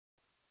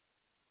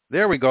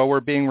There we go.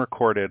 We're being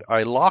recorded.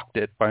 I locked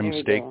it by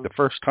mistake the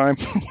first time.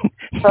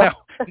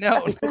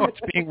 now it's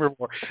being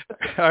recorded.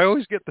 I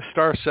always get the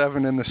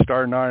 *7 and the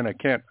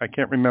 *9. I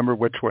can't remember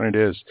which one it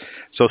is.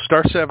 So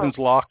 *7's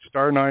locked.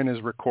 *9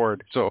 is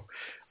record. So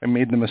I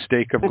made the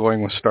mistake of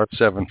going with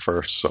 *7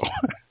 first. So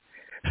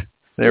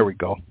there we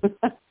go.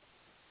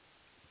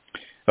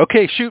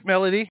 Okay, shoot,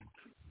 Melody.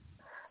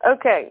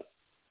 Okay.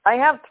 I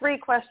have 3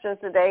 questions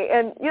today,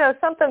 and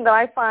something that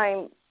I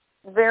find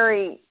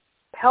very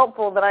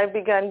helpful that I've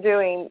begun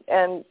doing,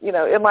 and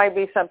it might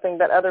be something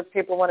that other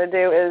people want to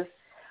do, is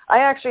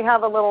I actually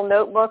have a little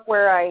notebook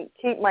where I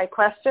keep my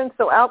questions.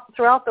 So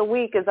throughout the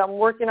week, as I'm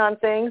working on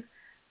things,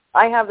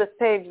 I have this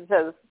page that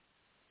says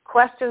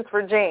questions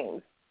for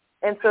James,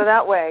 and so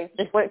that way,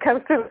 when it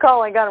comes to the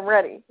call, I got them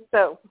ready.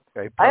 So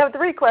okay, I have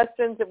 3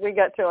 questions if we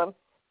get to them.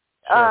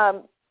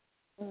 Sure.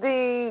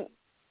 The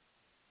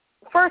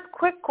first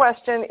quick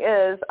question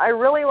is, I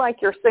really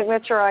like your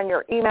signature on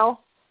your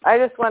email. I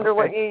just wonder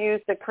what you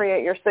use to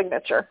create your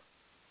signature.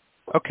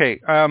 Okay,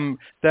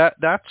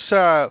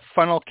 that's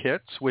Funnel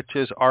Kits, which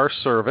is our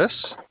service,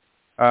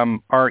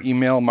 our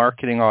email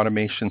marketing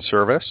automation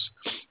service.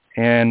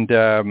 And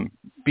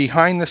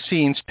behind the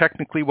scenes,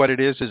 technically what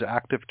it is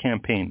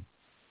ActiveCampaign.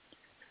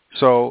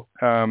 So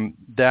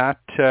that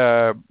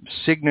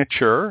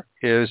signature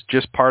is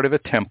just part of a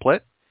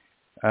template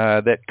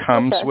that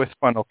comes with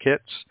Funnel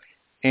Kits.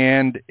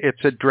 And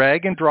it's a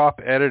drag and drop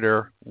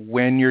editor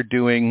when you're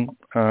creating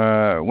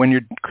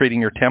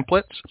your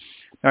templates.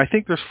 Now, I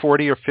think there's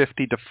 40 or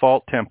 50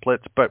 default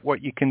templates, but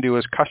what you can do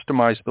is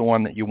customize the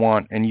one that you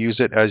want and use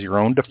it as your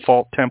own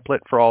default template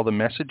for all the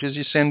messages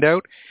you send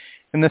out.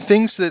 And the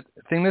thing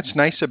that's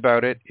nice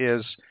about it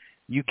is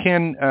you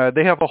can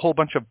they have a whole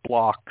bunch of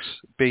blocks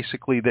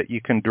basically that you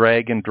can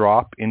drag and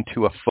drop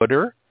into a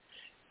footer.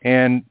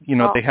 And,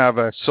 they have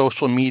a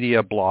social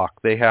media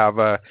block. They have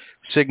a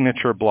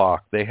signature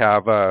block. They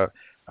have the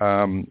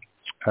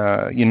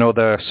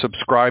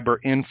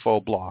subscriber info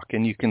block.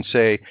 And you can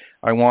say,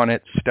 I want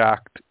it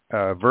stacked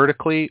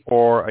vertically,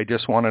 or I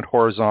just want it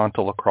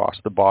horizontal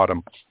across the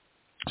bottom.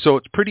 So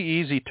it's pretty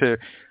easy to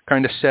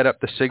kind of set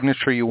up the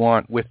signature you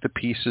want with the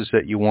pieces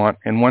that you want.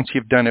 And once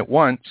you've done it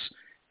once,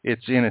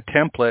 it's in a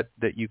template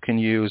that you can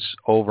use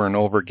over and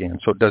over again.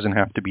 So it doesn't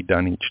have to be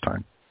done each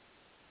time.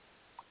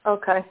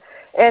 Okay.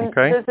 And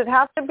does it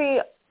have to be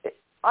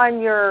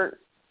on your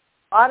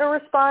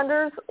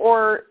autoresponders,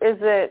 or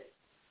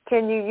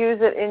can you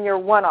use it in your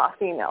one-off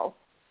emails?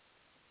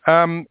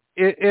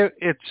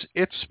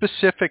 It's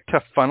specific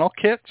to Funnel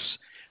Kits.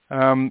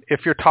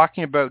 If you're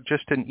talking about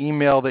just an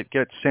email that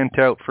gets sent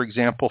out, for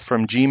example,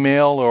 from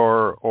Gmail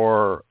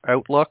or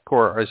Outlook,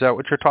 or is that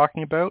what you're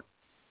talking about?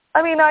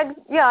 I mean,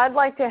 I'd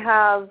like to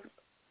have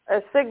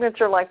a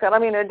signature like that. I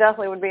mean, it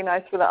definitely would be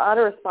nice for the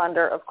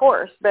autoresponder, of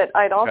course, but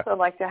I'd also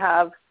like to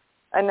have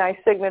a nice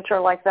signature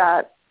like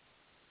that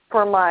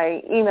for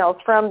my emails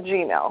from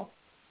Gmail.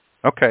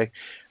 Okay.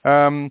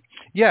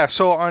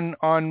 So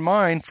on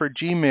mine for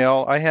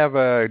Gmail, I have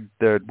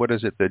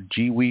the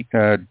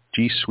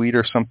G Suite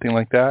or something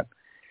like that.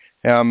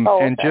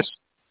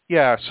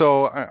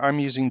 So I'm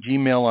using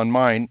Gmail on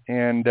mine,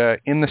 and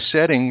in the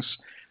settings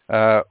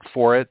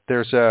for it,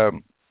 there's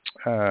the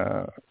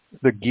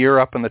gear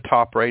up in the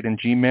top right in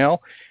Gmail.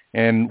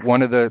 And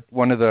one of the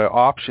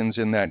options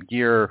in that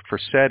gear for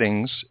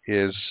settings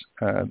is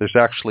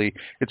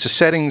it's a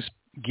settings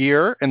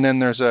gear, and then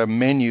there's a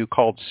menu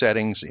called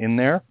settings in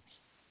there.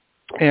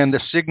 And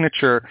the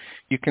signature,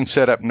 you can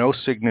set up no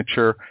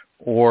signature,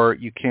 or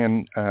you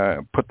can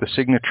put the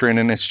signature in,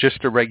 and it's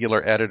just a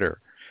regular editor.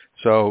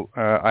 So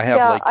I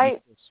have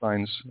equal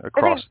signs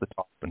across the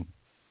top. And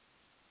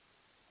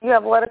you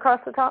have what across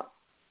the top?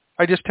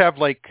 I just have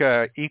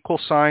equal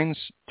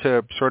signs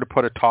to sort of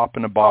put a top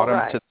and a bottom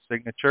to the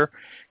signature,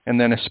 and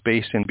then a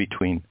space in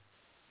between.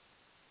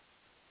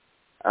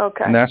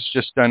 Okay. And that's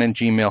just done in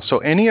Gmail. So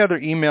any other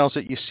emails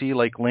that you see,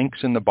 like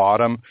links in the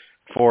bottom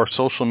for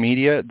social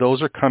media,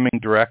 those are coming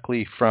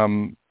directly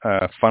from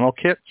Funnel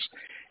Kits.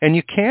 And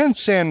you can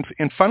send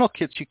in Funnel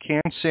Kits. You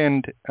can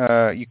send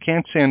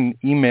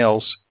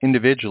emails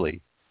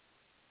individually.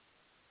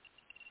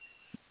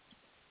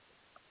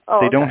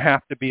 They don't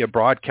have to be a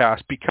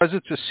broadcast because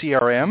it's a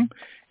CRM.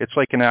 It's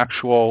like an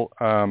actual,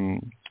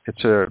 an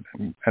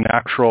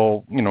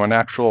actual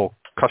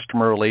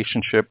customer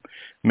relationship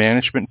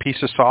management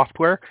piece of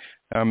software.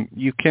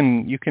 You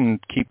can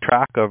keep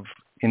track of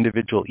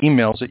individual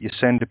emails that you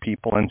send to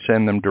people and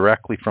send them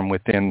directly from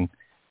within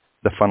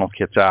the Funnel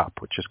Kits app,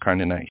 which is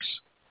kind of nice.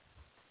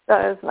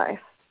 That is nice.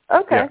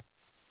 Okay. Yeah.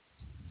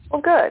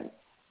 Well, good.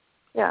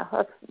 Yeah,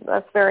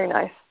 that's very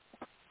nice.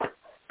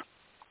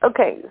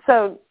 Okay,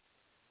 so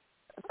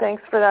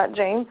thanks for that,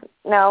 James.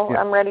 Now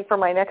I'm ready for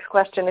my next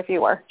question if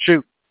you are.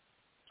 Shoot.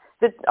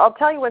 I'll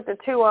tell you what the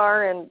 2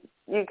 are, and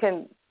you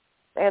can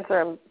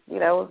answer them,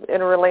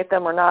 and relate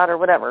them or not or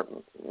whatever.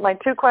 My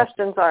 2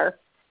 questions are,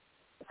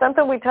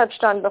 something we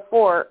touched on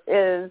before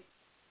is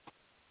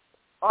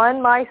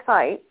on my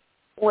site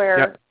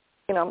where,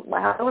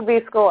 my Hollywood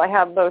B School, I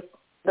have both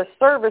the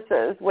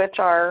services, which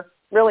are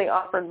really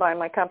offered by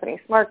my company,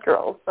 Smart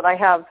Girls, but I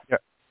have,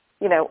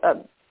 you know,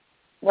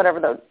 whatever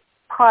the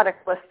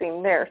product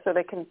listing there so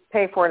they can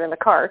pay for it in the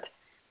cart.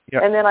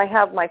 Yep. And then I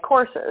have my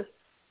courses.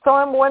 So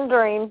I'm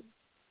wondering,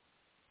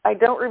 I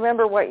don't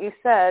remember what you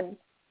said.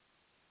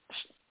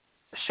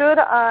 Should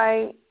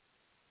I,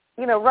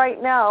 you know,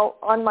 right now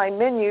on my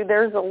menu,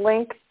 there's a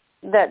link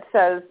that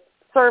says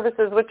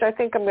services, which I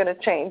think I'm going to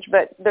change,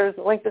 but there's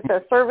a link that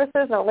says services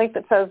and a link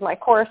that says my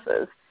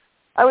courses.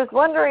 I was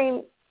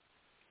wondering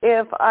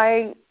if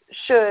I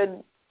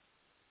should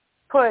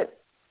put,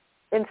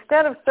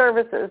 instead of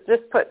services,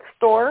 just put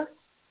store,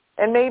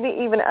 and maybe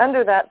even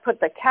under that put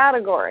the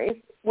categories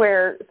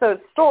where, so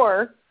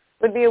store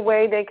would be a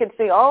way they could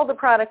see all the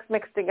products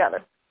mixed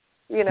together,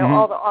 you know,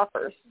 all the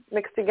offers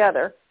mixed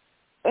together.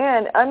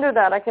 And under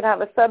that I could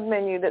have a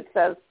submenu that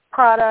says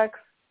products,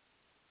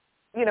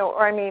 you know,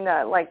 or I mean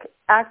like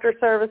actor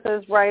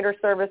services, writer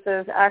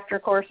services, actor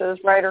courses,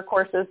 writer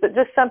courses, but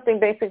just something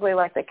basically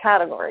like the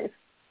categories.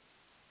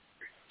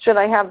 Should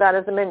I have that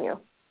as a menu?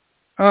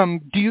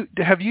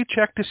 Have you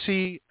checked to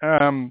see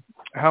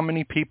how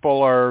many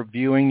people are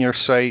viewing your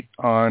site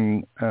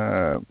on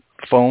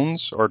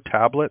phones or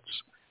tablets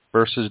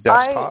versus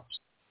desktops?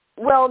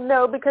 Well,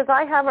 no, because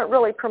I haven't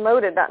really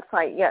promoted that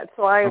site yet.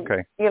 So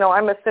you know,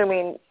 I'm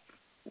assuming,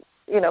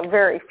 you know,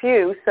 very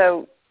few.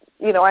 So,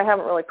 you know, I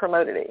haven't really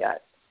promoted it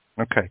yet.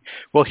 Okay.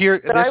 Well,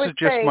 here, but this is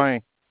just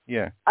my,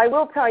 I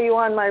will tell you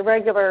on my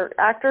regular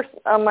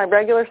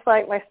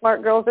site, my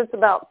Smart Girls, it's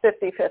about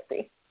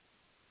 50-50.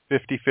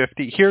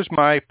 50-50. Here's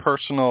my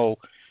personal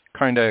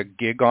kind of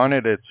gig on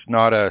it. It's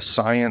not a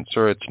science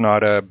or it's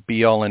not a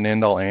be-all and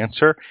end-all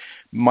answer.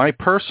 My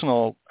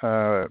personal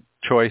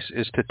choice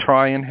is to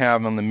try and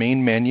have on the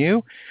main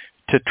menu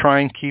to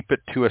try and keep it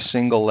to a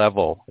single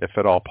level, if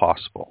at all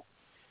possible.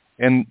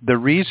 And the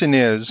reason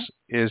is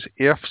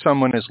if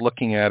someone is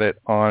looking at it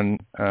on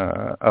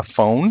a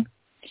phone,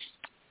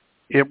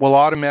 it will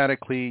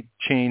automatically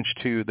change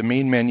to, the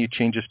main menu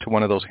changes to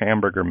one of those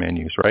hamburger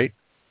menus, right?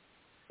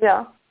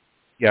 Yeah.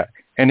 Yeah,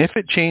 and if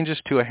it changes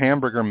to a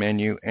hamburger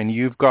menu and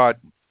you've got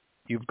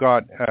you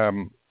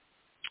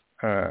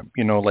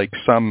know, like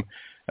some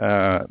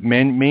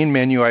main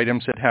menu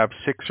items that have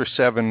 6 or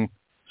 7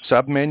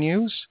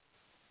 submenus,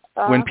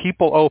 when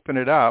people open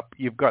it up,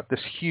 you've got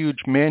this huge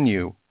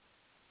menu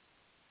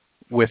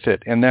with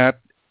it, and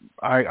that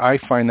I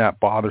find that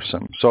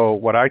bothersome. So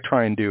what I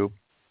try and do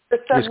is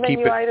keep it. The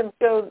submenu items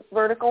go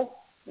vertical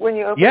when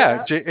you open it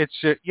up?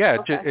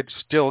 It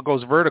still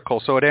goes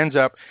vertical. So it ends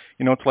up,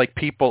 you know, it's like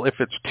people, if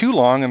it's too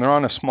long and they're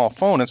on a small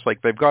phone, it's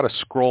like they've got to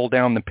scroll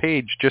down the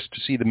page just to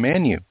see the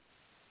menu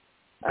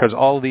because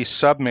all these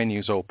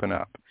submenus open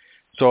up.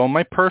 So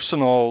my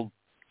personal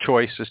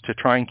choice is to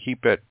try and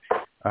keep it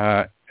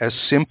as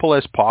simple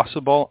as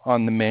possible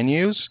on the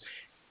menus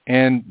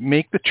and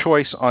make the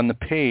choice on the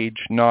page,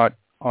 not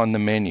on the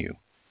menu.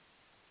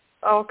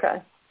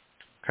 Okay.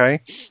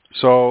 Okay,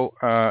 so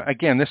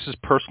again, this is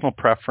personal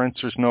preference.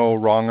 There's no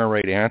wrong or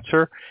right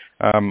answer.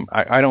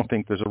 I don't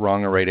think there's a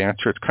wrong or right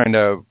answer. It's kind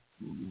of,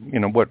 you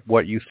know,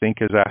 what you think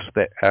is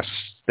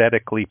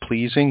aesthetically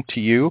pleasing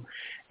to you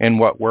and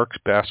what works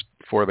best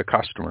for the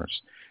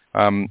customers.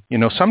 You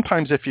know,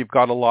 sometimes if you've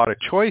got a lot of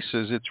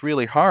choices, it's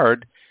really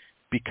hard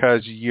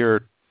because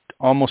you're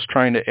almost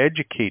trying to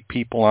educate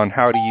people on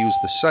how to use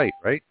the site,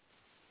 right?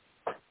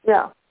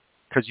 Yeah.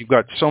 Because you've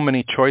got so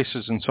many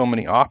choices and so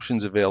many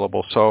options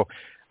available. So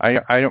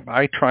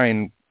I try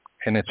and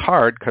it's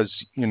hard because,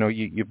 you know,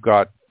 you've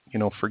got, you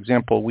know, for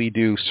example, we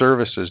do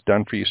services,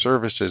 done for you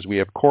services. We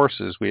have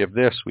courses, we have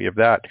this, we have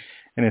that.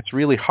 And it's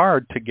really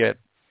hard to get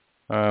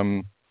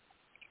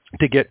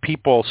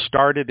people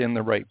started in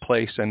the right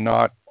place and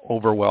not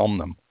overwhelm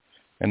them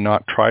and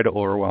not try to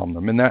overwhelm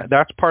them. And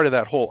that's part of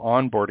that whole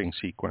onboarding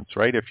sequence,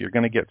 right? If you're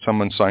going to get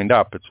someone signed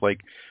up, it's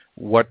like,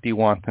 what do you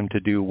want them to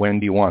do?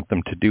 When do you want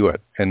them to do it?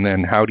 And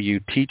then how do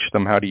you teach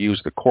them how to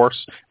use the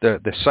course,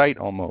 the site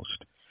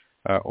almost,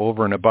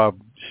 over and above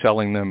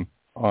selling them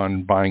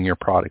on buying your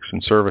products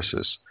and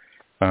services.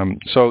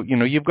 So, you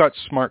know, you've got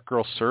Smart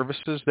Girl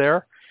services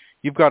there.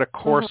 You've got a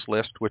course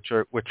list, which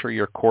are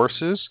your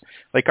courses.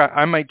 Like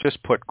I might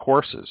just put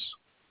courses.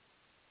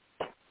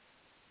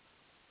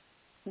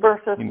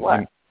 Versus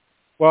what?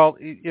 Well,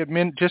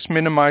 it just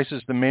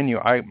minimizes the menu.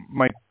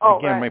 My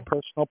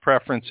personal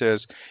preference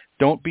is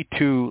don't be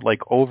too like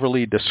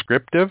overly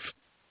descriptive.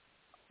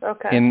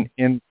 Okay.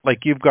 In like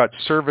you've got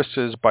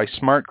services by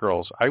Smart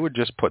Girls, I would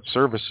just put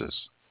services.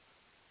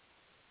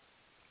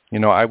 You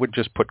know, I would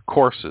just put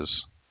courses,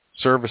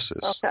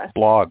 services,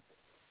 blog,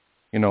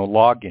 you know,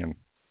 login.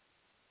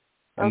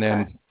 And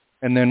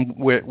then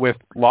with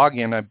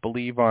login, I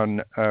believe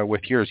on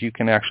with yours, you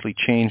can actually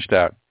change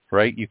that,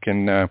 right? You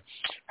can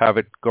have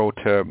it go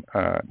to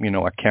you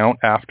know, account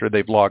after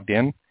they've logged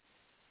in,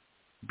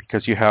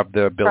 because you have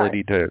the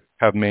ability to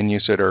have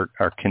menus that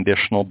are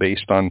conditional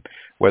based on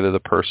whether the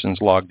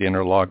person's logged in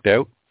or logged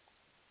out.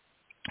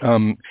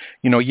 You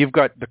know, you've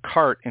got the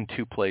cart in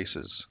 2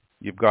 places.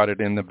 You've got it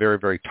in the very,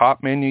 very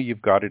top menu.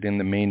 You've got it in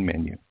the main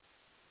menu.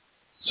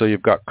 So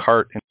you've got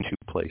cart in 2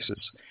 places.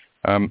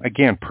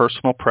 Again,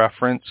 personal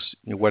preference,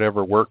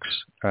 whatever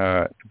works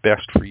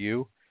best for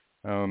you.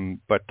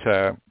 But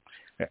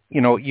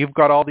you've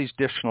got all these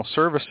additional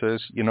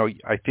services.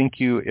 I think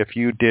if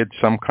you did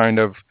some kind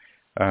of,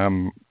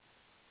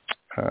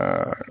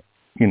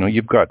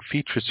 you've got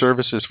featured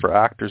services for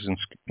actors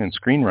and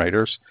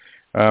screenwriters.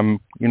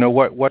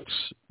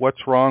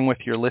 What's wrong with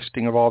your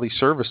listing of all these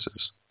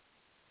services?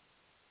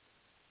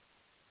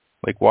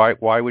 Like,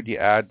 why would you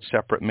add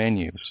separate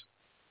menus?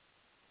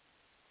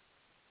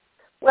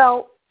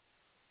 Well,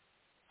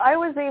 I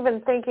was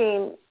even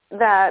thinking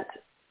that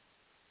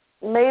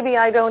maybe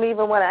I don't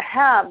even want to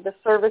have the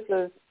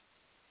services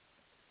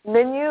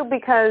menu,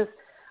 because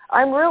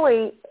I'm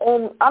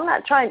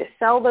not trying to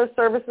sell those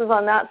services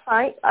on that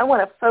site. I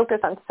want to focus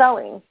on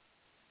selling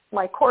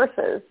my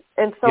courses.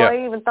 And so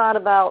I even thought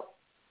about,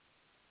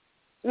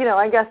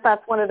 I guess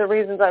that's one of the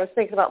reasons I was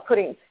thinking about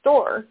putting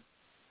store,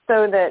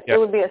 so that it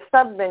would be a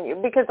sub-menu.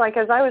 Because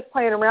as I was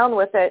playing around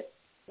with it,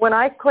 when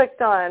I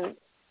clicked on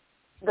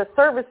the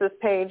services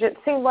page, it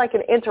seemed like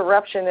an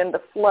interruption in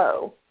the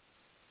flow.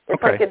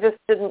 It's like it just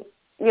didn't,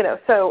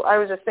 so I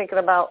was just thinking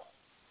about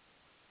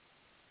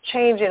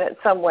changing it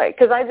some way.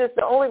 Because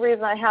the only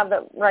reason I have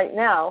that right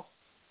now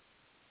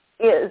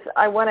is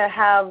I want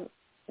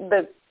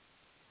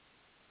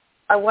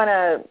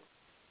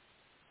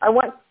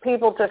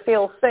people to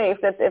feel safe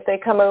that if they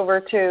come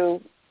over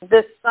to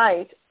this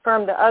site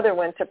from the other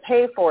one to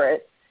pay for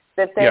it,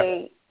 that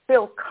they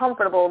feel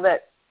comfortable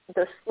that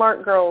the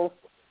Smart Girls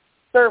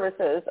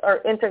services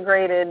are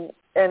integrated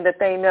and that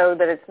they know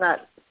that it's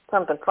not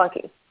something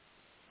funky.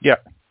 Yeah,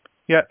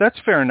 that's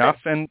fair enough.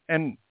 And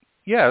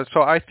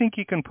so I think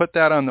you can put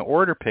that on the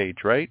order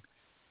page, right?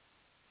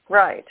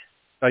 Right.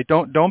 Like,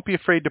 don't be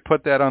afraid to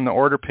put that on the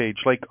order page.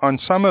 Like on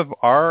some of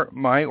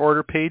my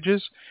order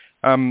pages,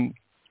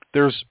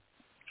 there's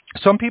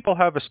some people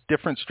have a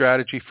different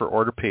strategy for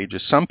order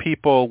pages. Some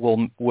people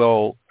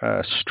will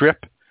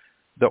strip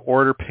the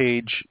order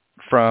page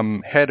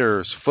from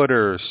headers,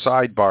 footers,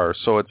 sidebars.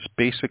 So it's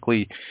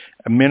basically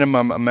a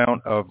minimum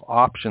amount of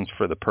options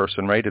for the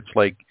person, right? It's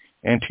like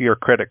enter your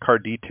credit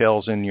card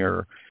details and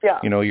your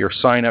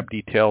sign up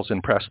details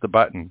and press the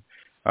button.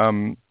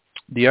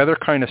 The other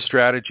kind of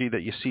strategy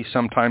that you see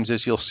sometimes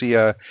is you'll see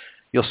a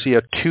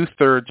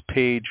 2/3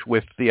 page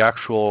with the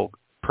actual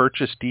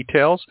purchase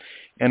details,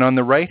 and on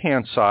the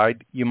right-hand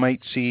side you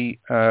might see,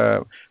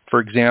 for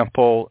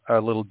example, a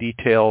little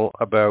detail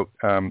about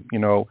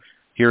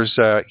here's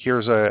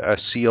a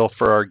seal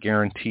for our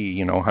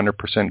guarantee,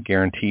 100%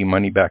 guarantee,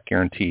 money back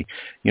guarantee,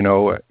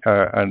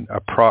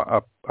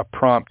 a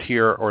prompt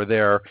here or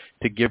there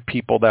to give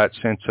people that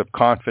sense of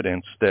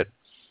confidence that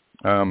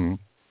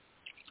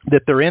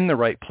that they're in the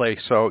right place.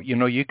 So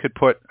you could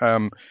put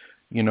about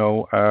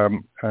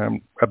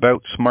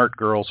Smart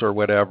Girls or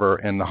whatever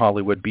and the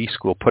Hollywood B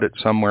School, put it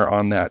somewhere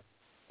on that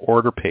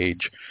order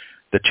page,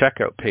 the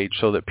checkout page,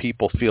 so that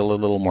people feel a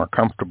little more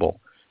comfortable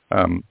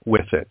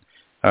with it.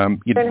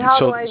 And how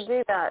do I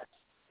do that?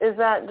 Is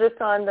that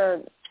just on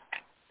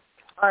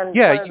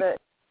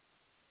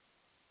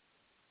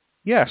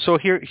so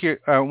here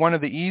one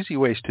of the easy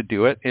ways to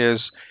do it is,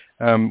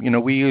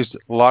 we use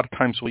a lot of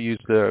times we'll use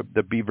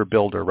the Beaver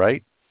Builder,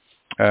 right?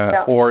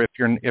 Or if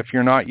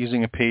you're not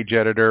using a page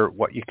editor,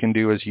 what you can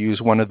do is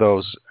use one of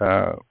those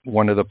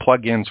one of the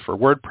plugins for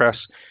WordPress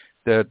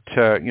that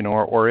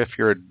or if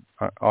you're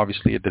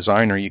obviously a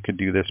designer, you could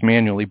do this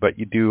manually, but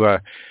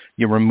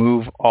you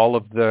remove all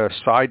of the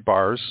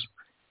sidebars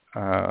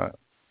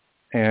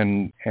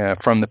and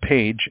from the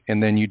page,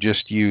 and then you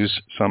just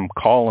use some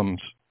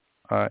columns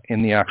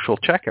in the actual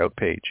checkout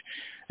page.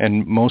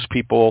 And most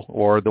people,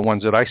 or the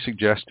ones that I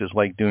suggest, is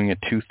like doing a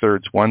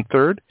 2/3,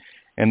 1/3,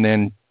 and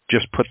then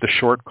just put the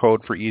short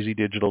code for Easy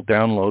Digital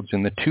Downloads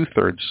in the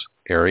 2/3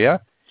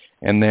 area,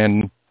 and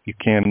then you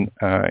can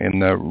in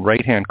the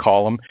right-hand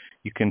column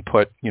you can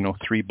put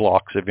 3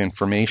 blocks of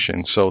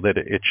information so that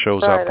it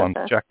shows up on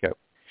the checkout,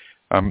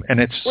 and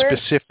it's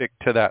specific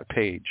to that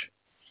page.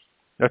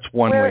 That's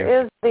one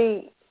way.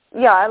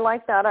 I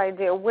like that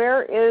idea.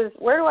 Where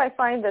do I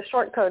find the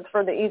short codes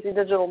for the Easy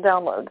Digital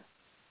Download?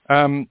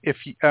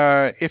 If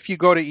you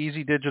go to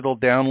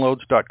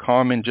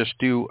easydigitaldownloads.com and just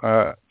do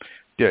a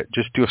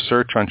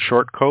search on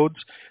short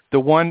codes,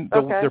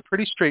 they're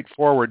pretty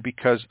straightforward,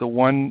 because the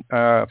one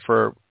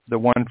for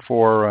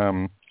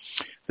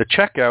the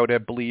checkout, I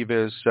believe,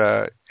 is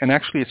and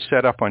actually it's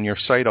set up on your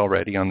site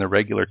already on the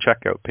regular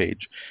checkout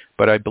page,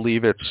 but I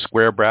believe it's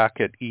square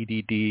bracket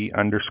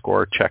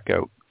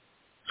EDD_checkout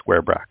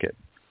square bracket.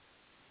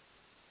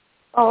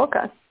 Oh,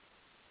 okay.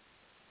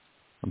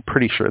 I'm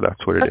pretty sure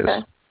that's what it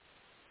is.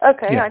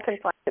 Okay, I can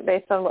find it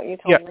based on what you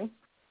told me.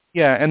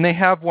 Yeah, and they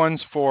have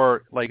ones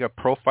for like a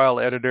profile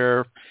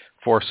editor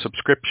for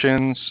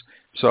subscriptions.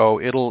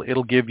 So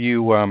it'll give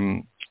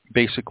you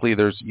basically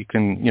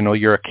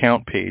your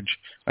account page.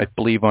 I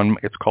believe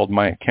it's called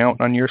My Account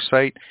on your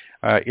site.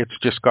 It's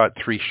just got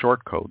 3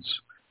 short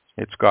codes.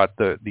 It's got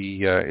the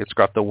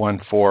one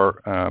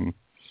for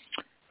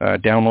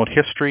download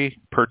history,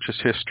 purchase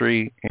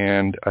history,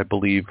 and I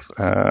believe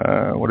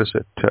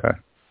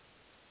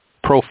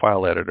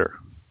profile editor.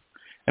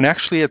 And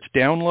actually it's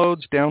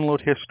downloads, download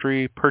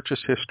history, purchase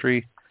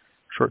history,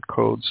 short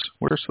codes.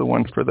 Where's the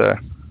one for the...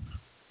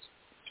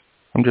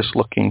 I'm just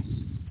looking.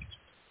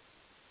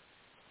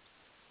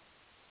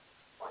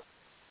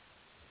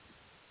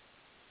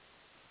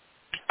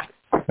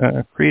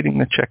 Creating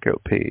the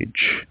checkout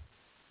page.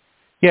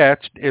 Yeah,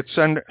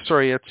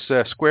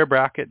 it's square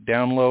bracket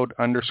download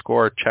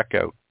underscore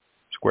checkout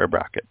square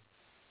bracket.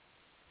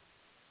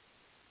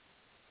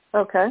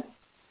 Okay.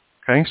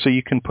 Okay, so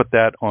you can put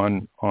that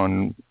on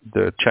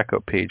the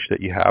checkout page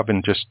that you have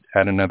and just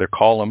add another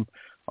column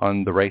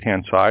on the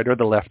right-hand side or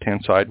the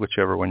left-hand side,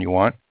 whichever one you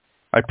want.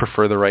 I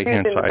prefer the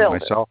right-hand side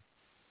myself.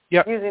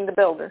 Yeah. Using the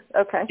builder.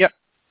 Okay. Yep.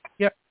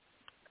 Yep.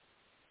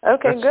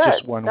 Okay, That's good.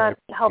 Just one that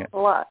helps a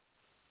lot.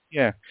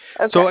 Yeah.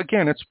 Okay. So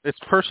again, it's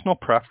personal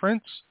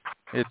preference.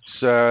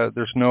 It's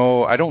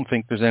I don't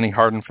think there's any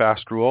hard and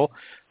fast rule.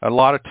 A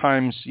lot of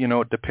times,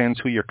 it depends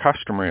who your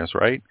customer is,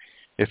 right?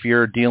 If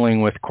you're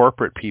dealing with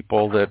corporate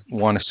people that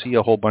want to see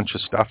a whole bunch of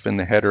stuff in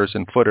the headers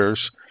and footers,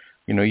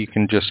 you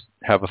can just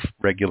have a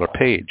regular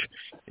page.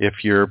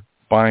 If you're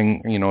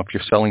buying, if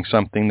you're selling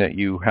something that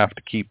you have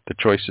to keep the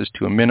choices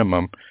to a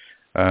minimum,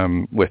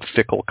 with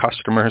fickle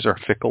customers or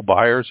fickle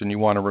buyers, and you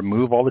want to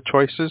remove all the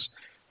choices,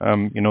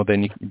 then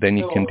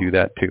you can do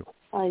that too.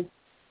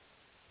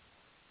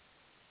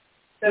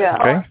 Yeah.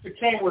 Okay. The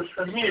cane was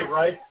for me,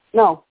 right?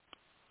 No,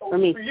 for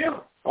me. For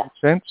you. Yeah.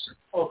 Sense?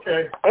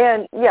 Okay.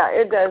 And yeah,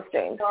 it does,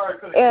 James. Sorry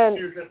for the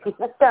confusion.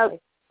 So,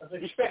 I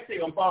was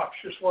expecting a box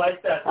just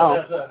like that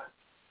has a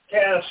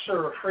cast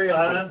or a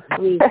freon.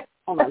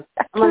 Hold on.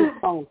 I'm on the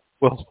phone.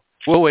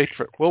 We'll wait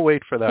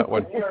for that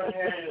one. Here and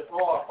there is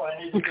off. I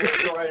need to get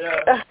it right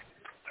out.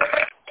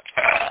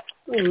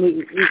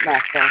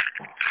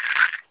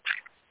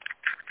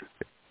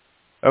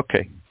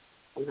 Okay.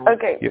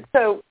 Okay. Yep.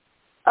 So,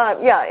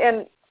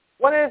 and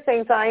one of the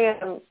things I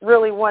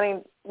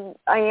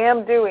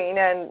am doing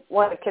and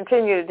want to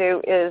continue to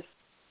do is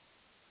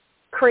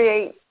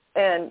create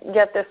and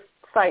get this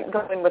site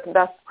going with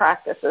best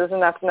practices,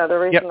 and that's another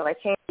reason that I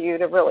came to you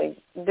to really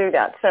do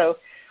that. So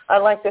I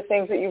like the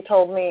things that you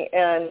told me,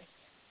 and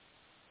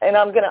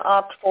I'm going to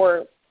opt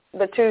for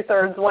the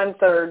 2/3,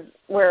 1/3,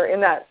 where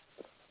in that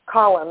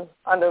column,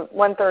 on the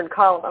 1/3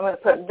 column, I'm going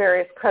to put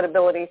various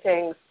credibility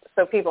things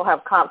so people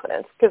have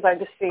confidence, because I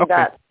just see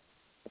that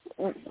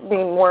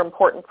being more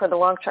important for the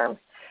long term.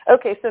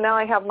 Okay, so now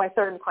I have my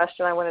third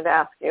question I wanted to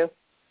ask you,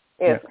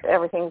 if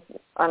everything's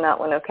on that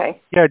one okay.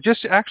 Yeah,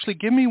 just actually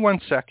give me 1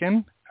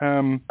 second.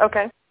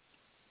 Okay.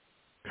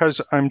 Because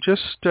I'm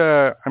just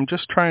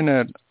trying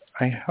to.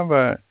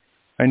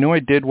 I know I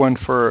did one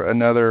for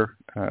another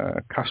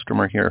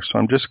customer here, so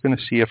I'm just going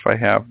to see if I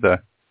have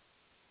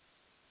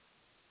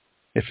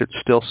if it's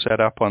still set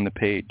up on the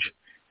page,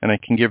 and I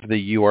can give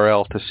the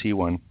URL to see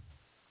one.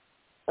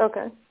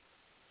 Okay.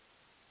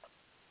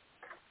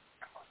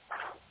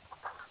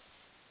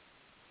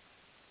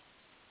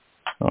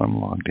 Oh,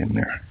 I'm logged in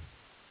there.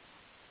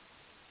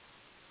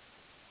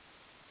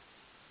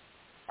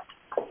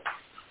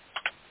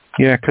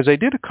 Yeah, because I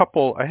did a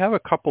couple. I have a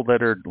couple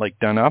that are like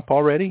done up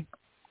already.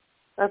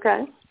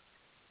 Okay.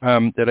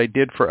 That I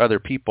did for other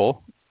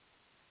people.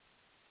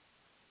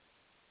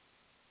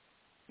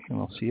 And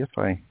I'll see if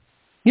I.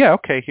 Yeah.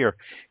 Okay. Here,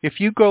 if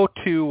you go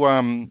to,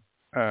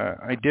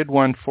 I did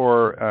one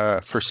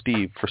for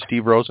Steve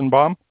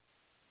Rosenbaum.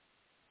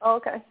 Oh,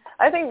 okay.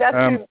 I think that's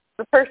who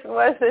the person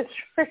was that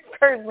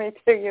referred me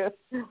to you.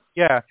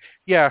 Yeah.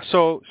 Yeah.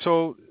 So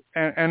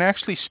and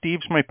actually,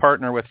 Steve's my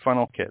partner with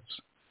Funnel Kits.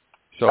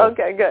 So,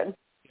 okay, good.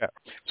 Yeah.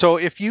 So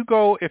if you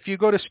go to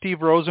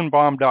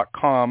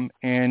steverosenbaum.com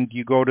and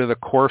you go to the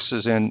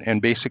courses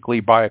and basically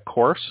buy a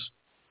course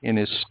in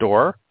his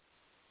store,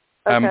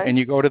 and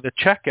you go to the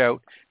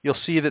checkout, you'll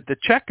see that the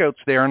checkout's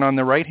there, and on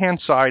the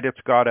right-hand side,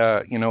 it's got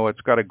a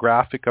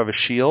graphic of a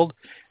shield,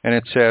 and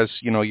it says,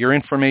 your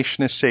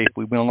information is safe.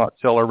 We will not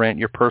sell or rent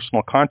your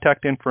personal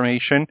contact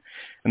information,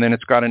 and then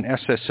it's got an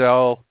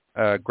SSL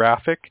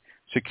graphic,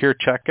 secure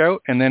checkout,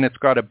 and then it's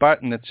got a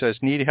button that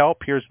says, need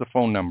help? Here's the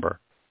phone number.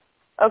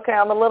 Okay,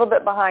 I'm a little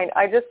bit behind.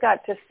 I just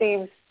got to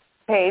Steve's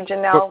page,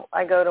 and now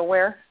I go to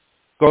where?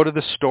 Go to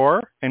the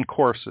store and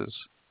courses.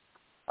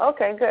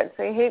 Okay, good.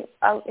 See,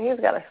 he's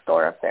got a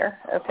store up there.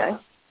 Okay.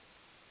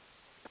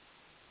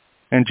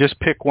 And just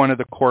pick one of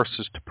the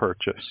courses to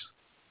purchase.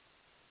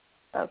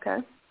 Okay.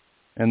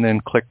 And then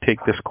click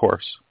Take this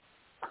course.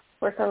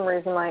 For some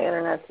reason, my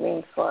internet's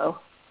being slow.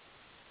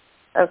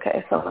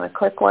 Okay, so I'm going to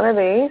click one of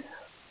these.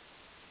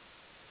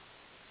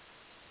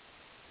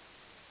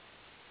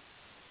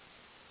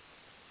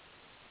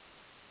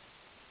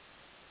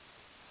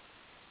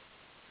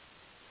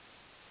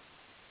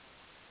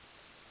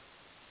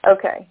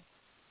 Okay.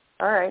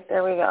 All right,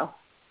 there we go.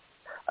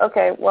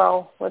 Okay,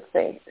 well, let's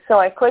see. So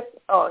I click,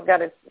 I got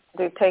to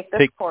do Take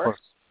this course.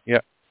 Yeah,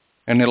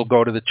 and it'll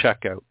go to the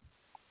checkout.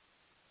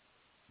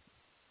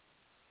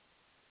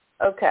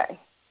 Okay,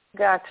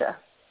 gotcha.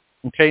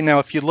 Okay, now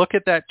if you look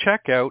at that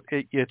checkout,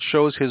 it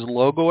shows his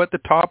logo at the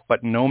top,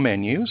 but no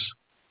menus.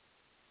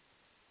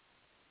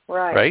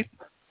 Right. Right?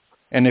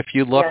 And if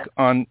you look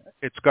on,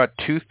 it's got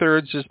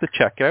 2/3 is the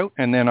checkout,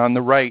 and then on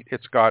the right,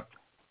 it's got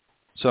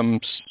some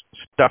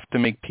stuff to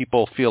make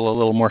people feel a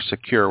little more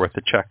secure with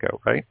the checkout,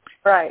 right?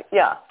 Right,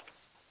 yeah.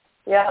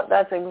 Yeah,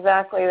 that's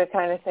exactly the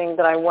kind of thing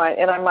that I want.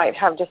 And I might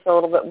have just a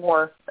little bit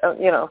more,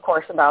 of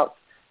course, about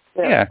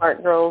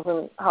smart girls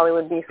and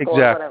Hollywood B School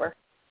or whatever.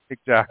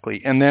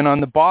 Exactly. And then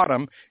on the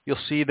bottom, you'll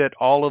see that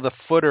all of the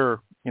footer,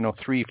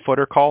 3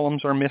 footer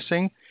columns are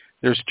missing.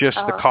 There's just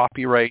the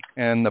copyright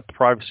and the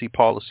privacy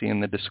policy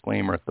and the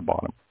disclaimer at the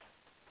bottom.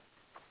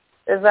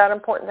 Is that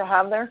important to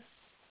have there?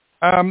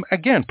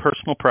 Again,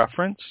 personal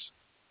preference.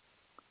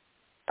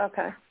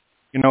 Okay.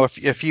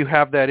 If you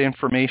have that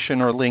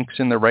information or links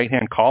in the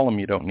right-hand column,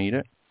 you don't need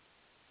it.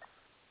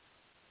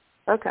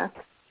 Okay.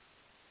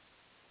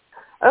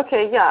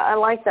 Okay, yeah, I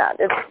like that.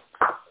 It's,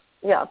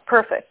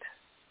 perfect.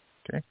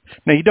 Okay.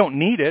 Now, you don't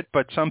need it,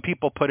 but some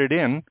people put it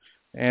in,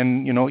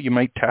 and, you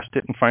might test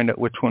it and find out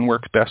which one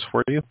works best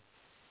for you.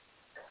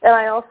 And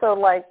I also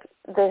like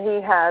that he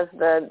has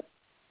the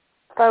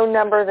phone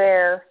number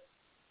there.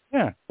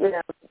 Yeah.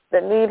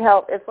 That need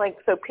help. It's like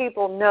so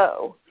people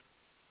know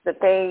that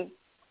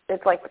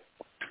it's like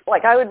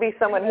I would be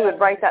someone who would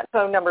write that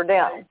phone number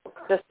down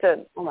just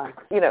to,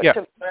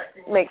 to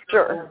make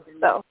sure.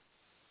 So,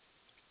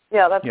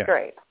 yeah, that's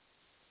great.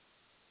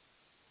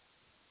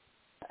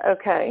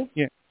 Okay.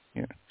 Yeah.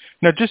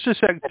 Now, just a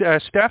sec.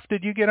 Steph,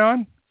 did you get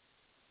on?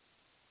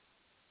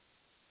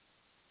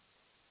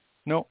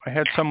 No, I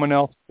had someone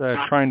else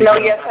trying to. No,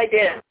 yes, I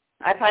did.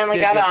 I finally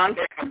got on.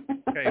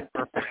 Okay,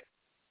 perfect.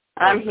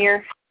 I'm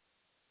here.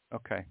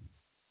 Okay.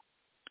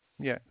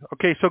 Yeah.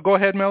 Okay, so go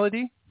ahead,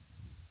 Melody.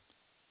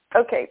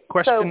 Okay.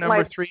 Question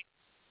number 3.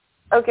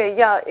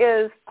 Okay,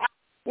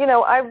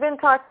 I've been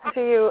talking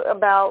to you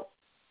about,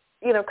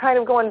 kind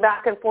of going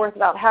back and forth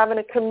about having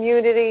a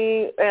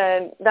community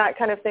and that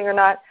kind of thing or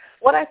not.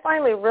 What I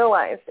finally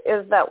realized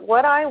is that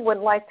what I would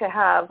like to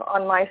have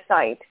on my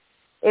site,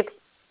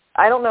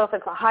 I don't know if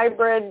it's a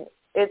hybrid.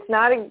 It's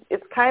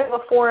kind of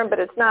a forum, but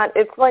it's not.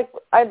 It's like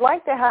I'd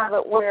like to have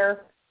it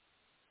where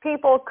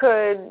people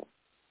could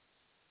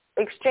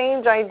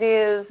exchange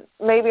ideas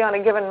maybe on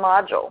a given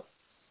module.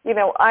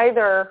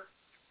 Either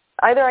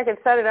I could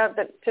set it up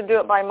to do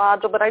it by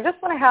module, but I just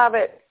want to have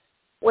it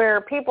where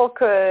people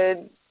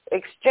could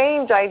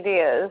exchange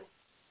ideas.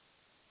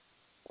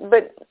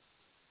 But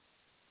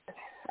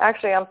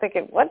actually, I'm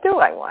thinking, what do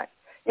I want?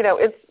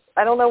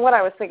 I don't know what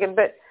I was thinking,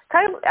 but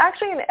kind of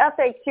actually an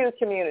FAQ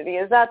community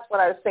that's what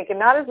I was thinking.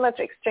 Not as much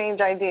exchange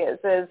ideas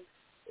as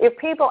if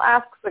people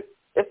ask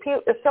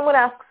if someone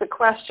asks a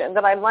question,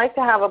 that I'd like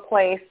to have a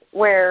place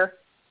where,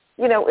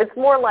 it's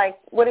more like,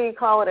 what do you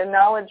call it, a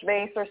knowledge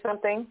base or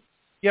something?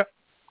 Yep.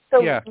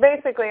 So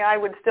basically I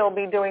would still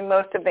be doing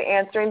most of the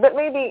answering, but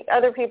maybe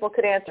other people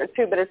could answer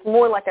too, but it's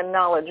more like a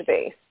knowledge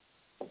base.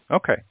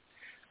 Okay.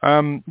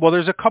 Well,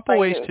 there's a couple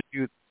ways to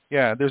do.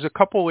 Yeah, there's a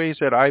couple ways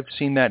that I've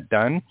seen that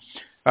done.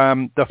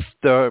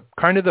 The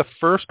kind of the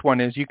first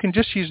one is you can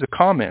just use the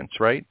comments,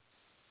 right,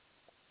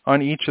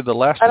 on each of the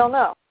lessons. I don't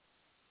know.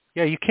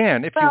 Yeah, you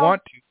can if you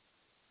want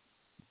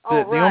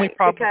to. The only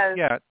problem,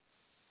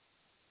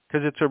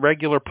 because it's a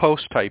regular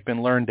post type in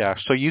Learndash,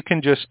 so you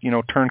can just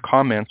turn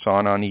comments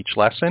on each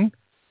lesson,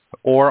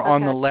 or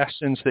on the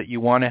lessons that you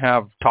want to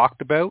have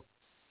talked about,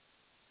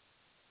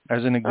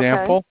 as an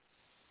example. Okay.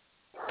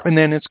 And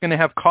then it's going to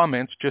have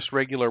comments, just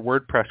regular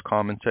WordPress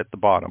comments at the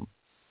bottom.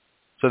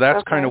 So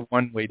that's kind of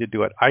one way to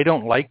do it. I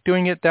don't like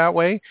doing it that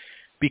way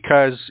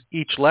because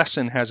each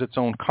lesson has its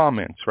own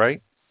comments,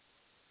 right?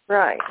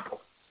 Right.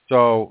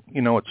 So,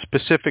 it's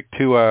specific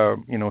to a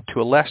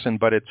lesson,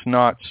 but it's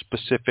not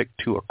specific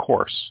to a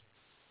course.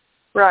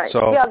 Right.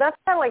 So, yeah, that's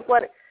kind of like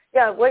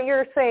what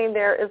you're saying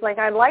there is like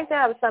I'd like to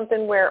have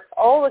something where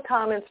all the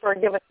comments for a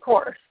given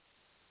course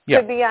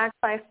could be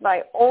accessed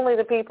by only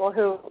the people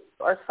who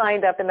are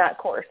signed up in that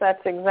course.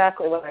 That's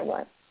exactly what I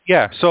want.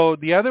 Yeah, so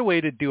the other way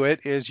to do it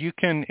is you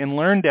can, in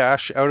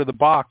Learndash, out of the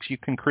box, you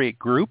can create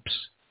groups.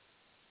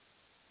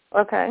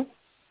 Okay.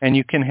 And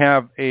you can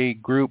have a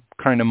group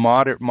kind of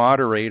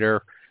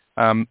moderator,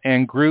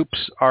 and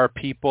groups are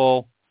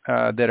people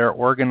that are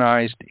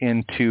organized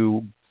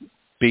into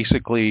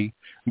basically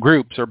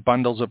groups or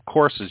bundles of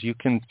courses. You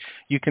can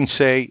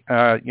say,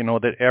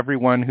 that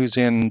everyone who's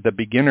in the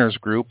beginners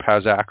group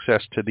has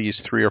access to these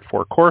 3 or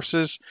 4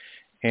 courses,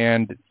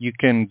 and you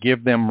can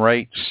give them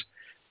rights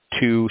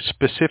to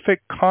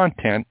specific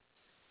content,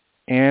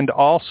 and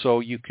also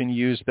you can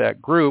use that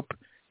group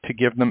to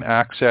give them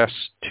access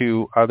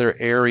to other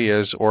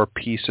areas or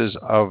pieces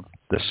of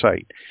the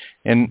site.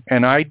 And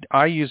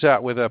I use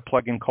that with a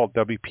plugin called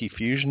WP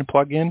Fusion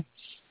plugin,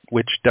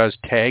 which does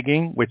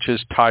tagging, which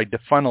is tied to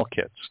funnel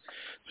kits.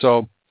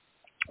 So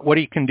what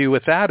you can do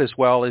with that as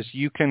well is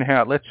you can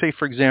have, let's say,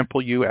 for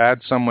example, you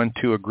add someone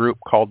to a group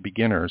called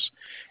beginners,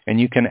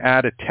 and you can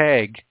add a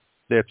tag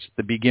that's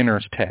the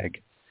beginners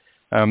tag.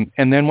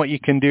 And then what you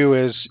can do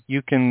is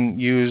you can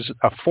use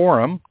a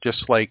forum,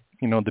 just like,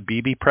 the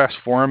BB Press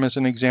forum as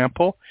an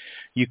example.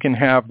 You can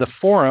have the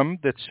forum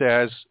that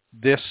says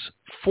this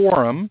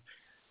forum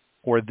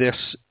or this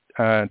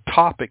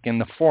topic in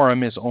the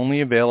forum is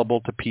only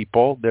available to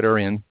people that are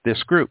in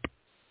this group.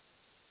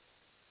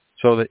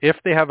 So that if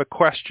they have a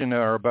question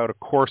or about a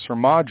course or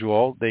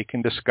module, they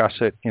can discuss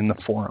it in the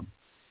forum.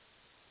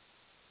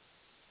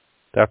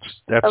 That's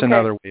Okay.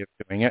 another way of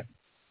doing it.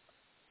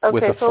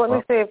 Okay, so let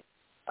me see if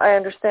I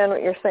understand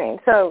what you're saying.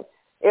 So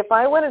if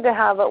I wanted to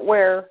have it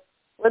where,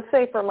 let's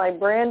say for my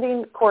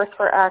branding course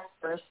for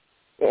actors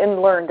in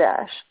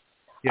Learndash,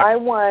 yeah. I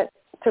want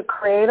to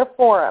create a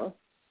forum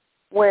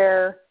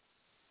where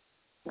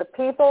the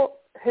people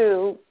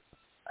who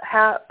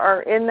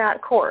are in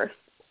that course,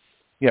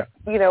 yeah,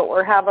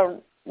 or have a,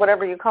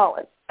 whatever you call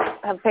it,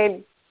 have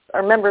paid,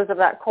 are members of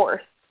that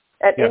course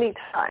at yeah. any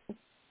time,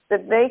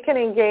 that they can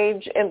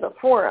engage in the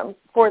forum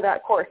for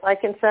that course. I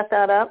can set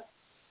that up?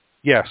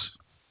 Yes.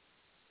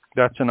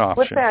 That's an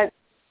option.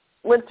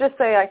 Let's just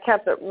say I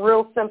kept it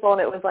real simple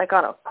and it was like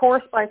on a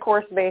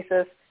course-by-course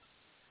basis.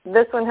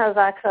 This one has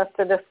access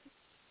to this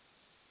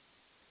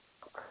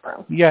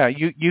forum. Yeah,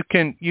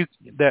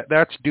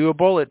 that's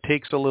doable. It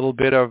takes a little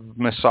bit of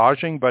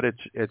massaging, but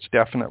it's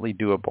definitely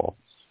doable.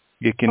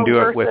 You can do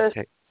it with.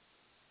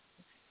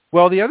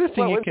 Well, the other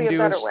thing you can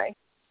do is.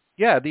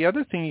 Yeah, the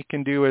other thing you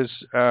can do is,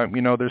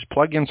 there's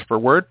plugins for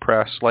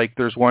WordPress. Like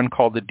there's one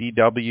called the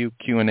DW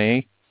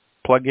Q&A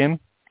plugin,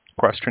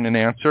 question and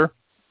answer.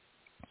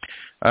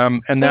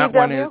 And that DW?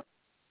 one is,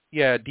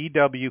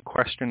 DW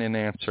question and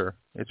answer.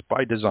 It's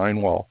by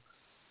Designwall.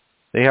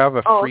 They have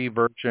a free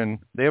version.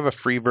 They have a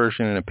free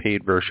version and a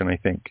paid version, I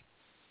think.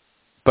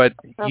 But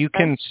you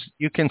can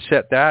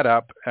set that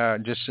up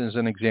just as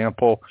an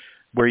example,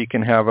 where you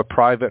can have a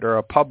private or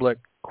a public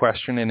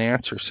question and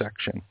answer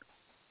section.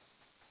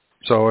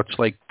 So it's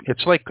like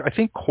I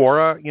think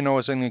Quora,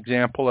 is an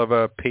example of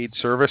a paid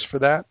service for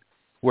that,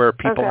 where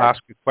people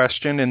ask a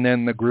question and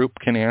then the group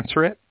can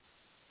answer it.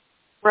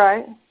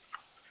 Right.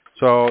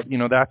 So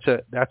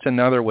that's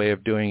another way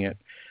of doing it.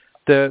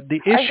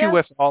 The issue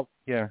with all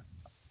Well,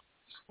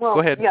 go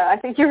ahead. Yeah, I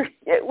think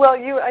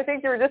I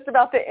think you were just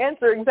about to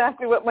answer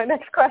exactly what my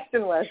next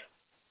question was.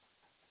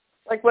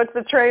 Like, what's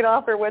the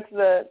trade-off, or what's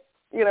the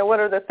what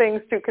are the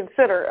things to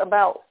consider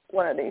about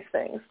one of these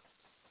things?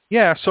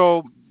 Yeah,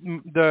 so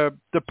the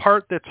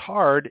part that's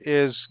hard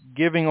is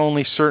giving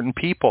only certain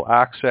people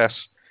access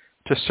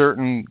to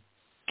certain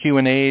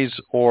Q&As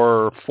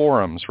or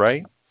forums,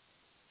 right?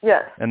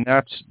 Yes. And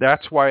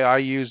that's why I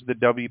use the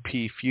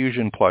WP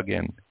Fusion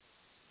plugin.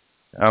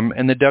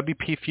 And the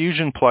WP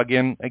Fusion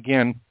plugin,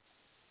 again,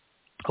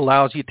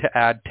 allows you to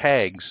add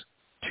tags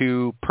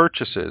to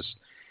purchases.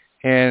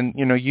 And,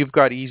 you've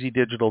got easy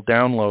digital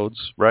downloads,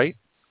 right?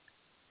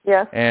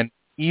 Yes. And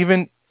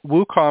even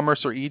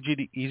WooCommerce or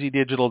Easy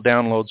Digital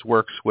Downloads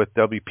works with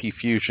WP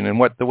Fusion.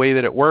 And the way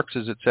that it works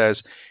is it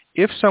says,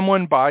 if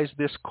someone buys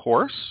this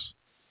course,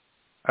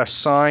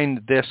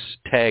 assign this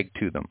tag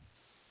to them.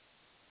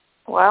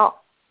 Wow.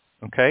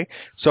 Okay?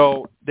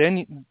 So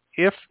then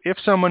if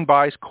someone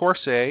buys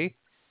course A,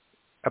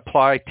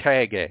 apply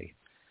tag A.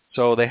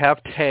 So they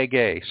have tag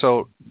A.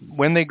 So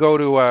when they go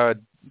to a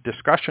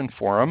discussion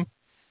forum,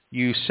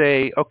 you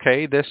say,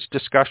 okay, this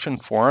discussion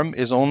forum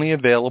is only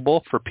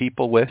available for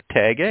people with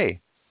tag A.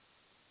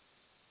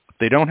 If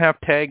they don't have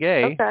tag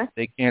A,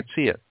 they can't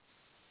see it.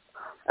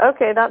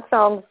 Okay, that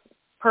sounds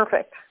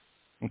perfect.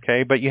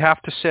 Okay, but you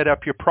have to set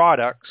up your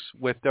products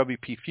with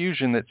WP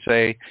Fusion that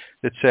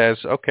says,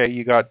 okay,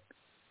 you got,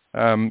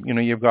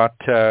 you've got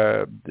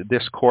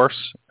this course,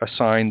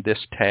 assign this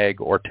tag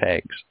or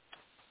tags.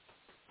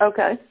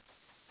 Okay.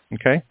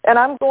 Okay. And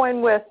I'm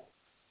going with,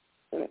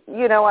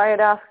 I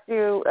had asked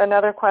you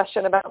another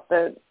question about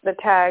the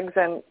tags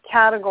and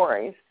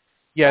categories.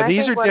 Yeah,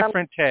 these are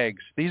different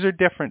tags. These are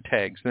different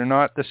tags. They're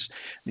not this.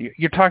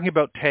 You're talking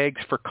about tags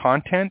for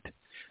content.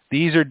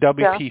 These are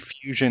WP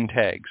Fusion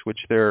tags, which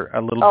they're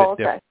a little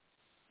bit different.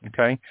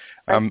 Okay.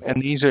 And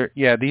these are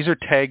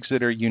tags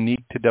that are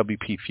unique to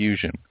WP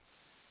Fusion.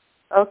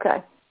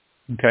 Okay.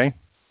 Okay.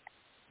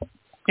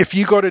 If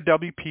you go to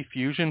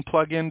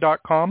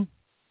WPFusionPlugin.com,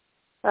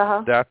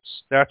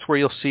 that's where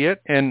you'll see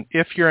it. And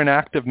if you're an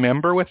active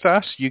member with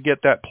us, you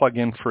get that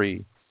plugin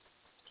free.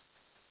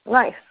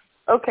 Nice.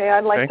 Okay,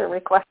 I'd like to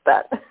request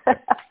that.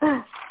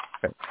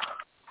 Okay.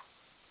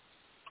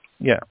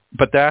 Yeah,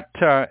 but that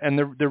and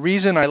the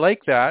reason I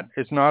like that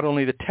is not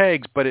only the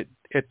tags, but it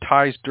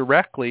ties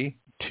directly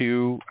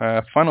to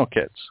funnel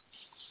kits.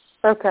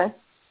 Okay.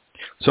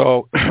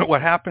 So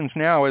what happens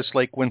now is,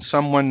 like, when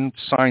someone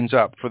signs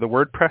up for the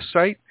WordPress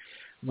site,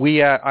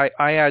 I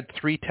add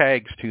 3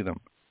 tags to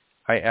them.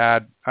 I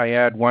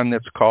add one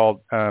that's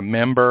called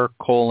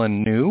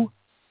member:new,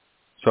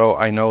 so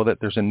I know that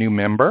there's a new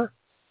member.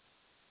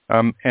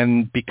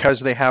 And because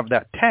they have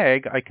that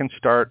tag, I can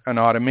start an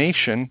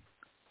automation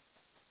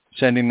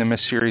sending them a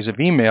series of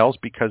emails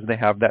because they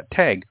have that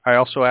tag. I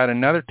also add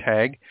another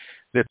tag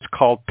that's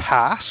called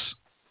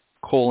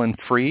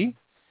pass:free,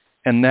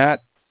 and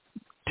that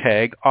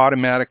tag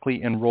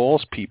automatically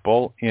enrolls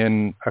people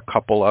in a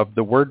couple of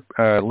the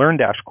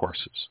Learndash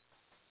courses.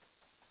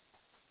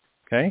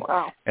 Okay.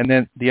 Wow. And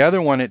then the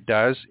other one it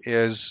does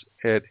is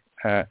it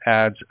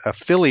adds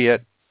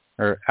affiliate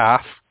or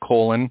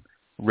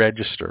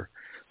AF:"register.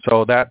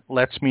 So that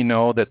lets me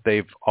know that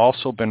they've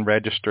also been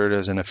registered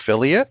as an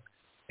affiliate.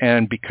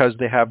 And because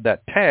they have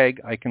that tag,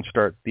 I can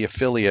start the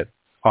affiliate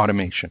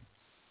automation.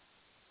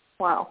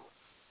 Wow.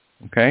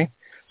 Okay?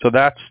 So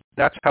that's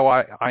how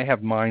I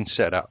have mine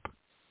set up.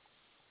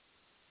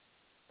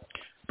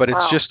 But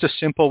it's just a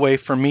simple way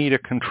for me to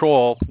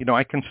control.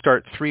 I can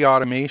start 3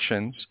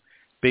 automations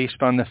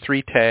based on the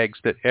 3 tags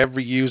that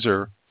every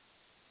user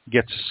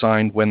gets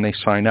assigned when they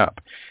sign up.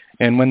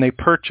 And when they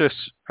purchase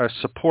a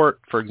support,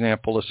 for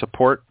example, a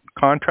support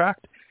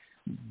contract,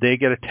 they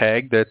get a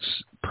tag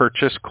that's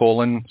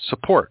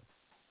purchase:"support.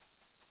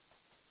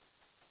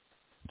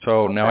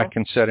 So now I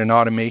can set in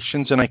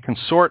automations and I can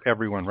sort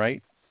everyone,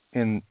 right?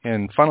 In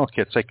funnel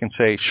kits, I can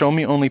say, show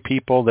me only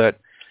people that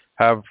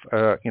have,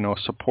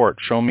 support.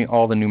 Show me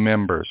all the new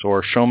members,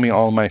 or show me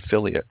all my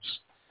affiliates.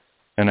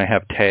 And I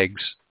have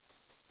tags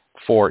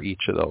for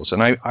each of those.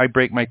 And I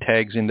break my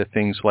tags into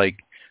things like,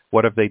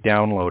 what have they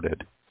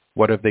downloaded?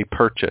 What have they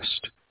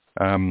purchased?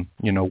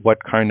 What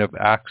kind of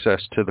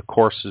access to the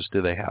courses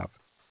do they have?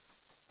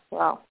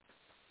 Wow.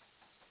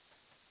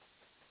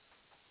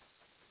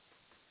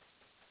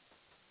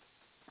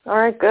 All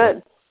right,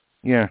 good.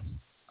 Yeah.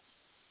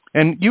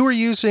 And you were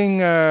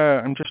using,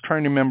 I'm just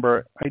trying to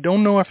remember, I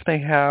don't know if they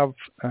have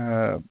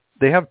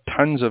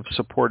tons of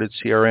supported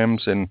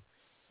CRMs and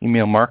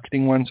email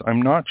marketing ones.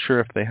 I'm not sure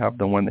if they have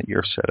the one that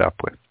you're set up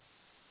with.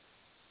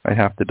 I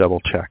have to double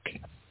check.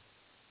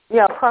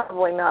 Yeah,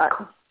 probably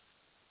not.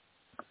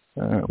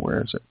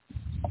 Where is it?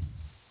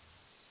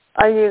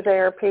 I use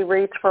ARP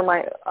Reach for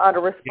my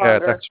autoresponder. Yeah,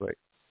 that's right.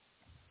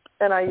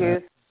 And I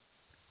use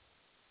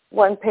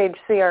one-page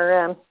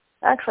CRM.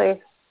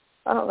 Actually,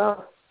 I don't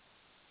know.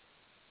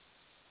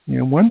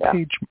 Yeah, one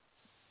page.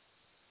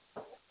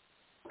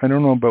 I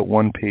don't know about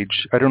one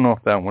page. I don't know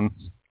if that one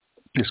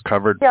is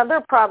covered. Yeah,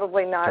 they're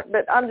probably not,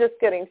 but I'm just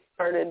getting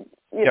started,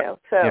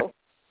 so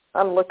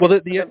I'm looking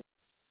at the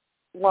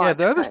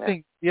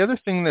other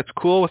thing that's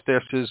cool with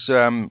this is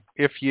I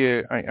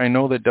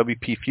know that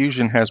WP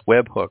Fusion has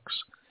webhooks.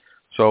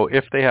 So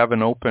if they have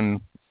an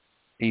open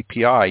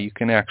API, you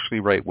can actually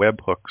write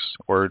webhooks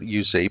or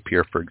use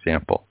Zapier, for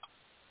example.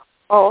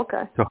 Oh,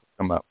 okay. To hook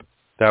them up.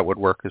 That would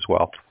work as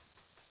well.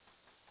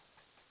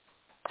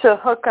 To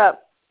hook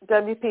up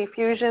WP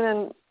Fusion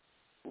and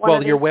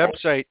your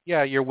website,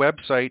 your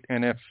website,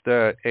 and if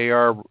the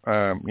AR,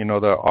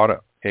 the auto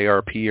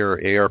ARP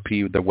or ARP,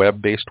 the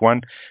web-based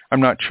one,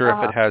 I'm not sure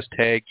if it has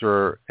tags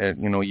or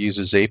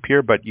uses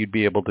Zapier, but you'd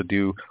be able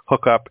to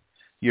hook up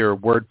your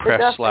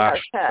WordPress /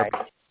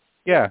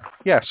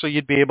 so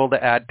you'd be able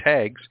to add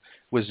tags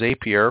with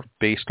Zapier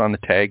based on the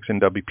tags in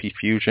WP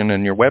Fusion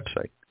and your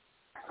website.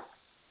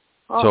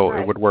 So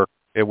nice.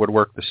 It would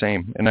work the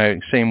same.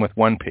 And same with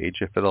one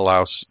page. If it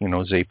allows,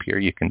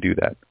 Zapier, you can do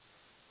that.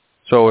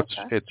 So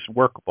it's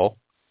workable,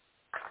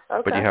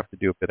 but you have to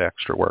do a bit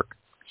extra work.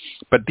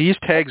 But these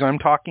tags I'm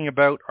talking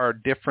about are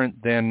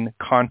different than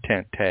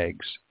content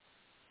tags.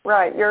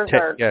 Right. Yours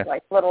are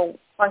like little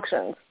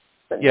functions.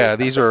 Yeah,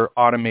 these are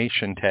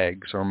automation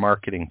tags or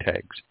marketing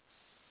tags.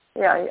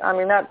 Yeah, I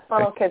mean, that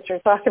funnel kit you're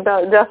talking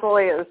about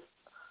definitely is.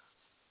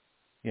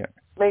 Yeah.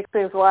 Makes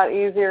things a lot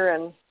easier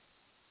and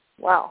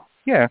wow.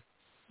 Yeah.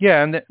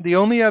 Yeah, and the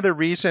only other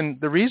reason,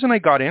 the reason I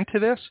got into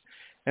this,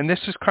 and this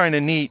is kind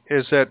of neat,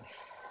 is that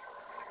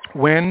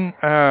when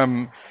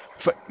I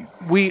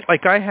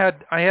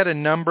had a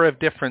number of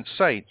different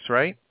sites,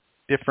 right?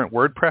 Different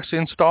WordPress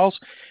installs,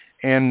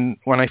 and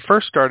when I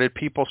first started,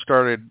 people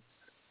started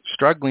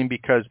struggling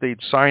because they'd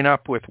sign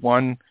up with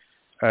one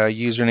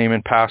username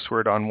and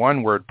password on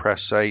one WordPress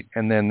site,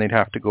 and then they'd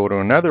have to go to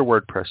another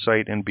WordPress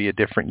site and be a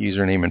different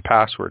username and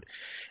password.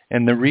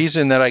 And the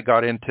reason that I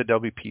got into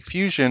WP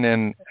Fusion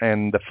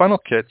and the funnel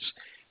kits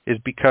is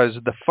because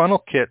the funnel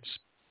kits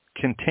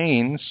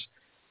contains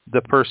the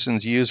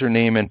person's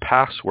username and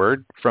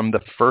password from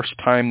the first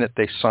time that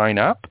they sign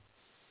up,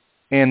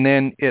 and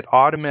then it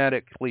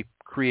automatically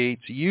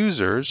creates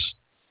users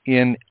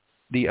in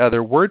the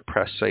other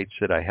WordPress sites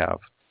that I have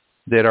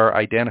that are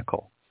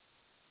identical.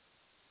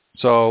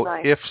 So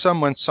if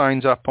someone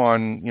signs up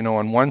on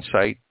one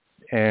site,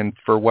 and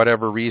for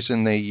whatever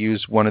reason they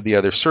use one of the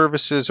other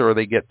services or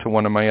they get to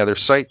one of my other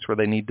sites where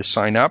they need to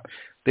sign up,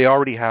 they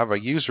already have a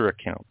user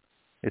account.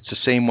 It's the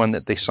same one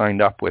that they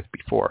signed up with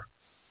before.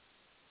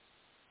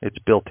 It's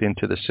built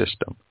into the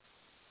system.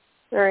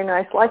 Very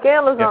nice. Like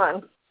Amazon.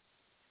 Yeah.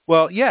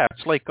 Well, yeah,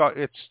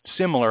 it's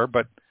similar,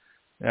 but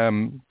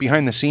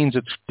behind the scenes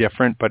it's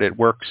different, but it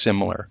works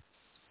similar.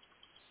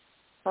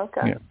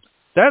 Okay. Yeah.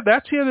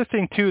 That's the other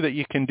thing, too, that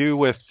you can do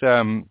with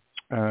the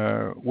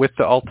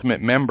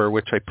Ultimate Member,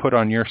 which I put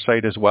on your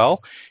site as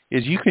well,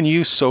 is you can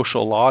use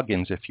social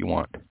logins if you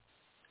want.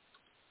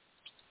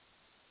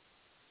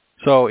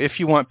 So if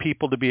you want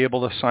people to be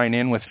able to sign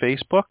in with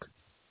Facebook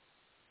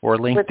or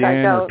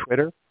LinkedIn or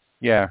Twitter,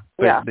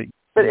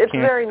 but it's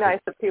very nice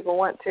if people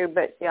want to,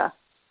 but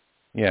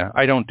Yeah,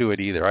 I don't do it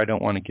either. I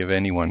don't want to give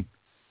anyone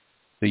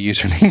the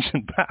usernames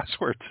and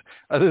passwords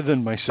other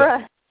than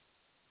myself.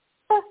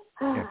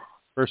 Right.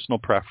 Personal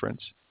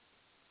preference.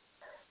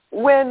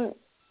 when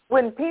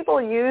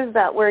people use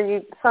that where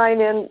you sign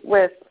in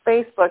with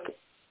Facebook,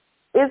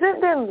 is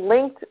it then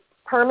linked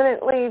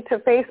permanently to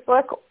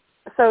Facebook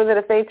so that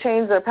if they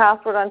change their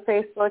password on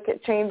Facebook,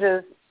 it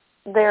changes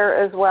there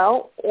as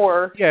well?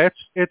 Or it's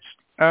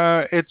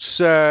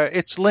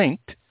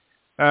linked.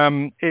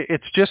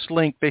 It's just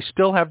linked. They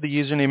still have the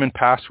username and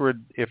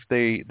password if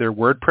their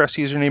WordPress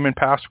username and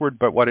password,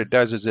 but what it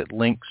does is it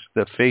links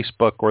the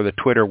Facebook or the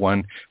Twitter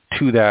one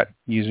to that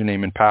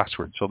username and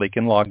password, so they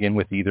can log in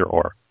with either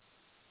or.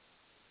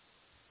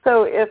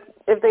 So if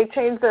they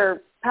change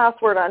their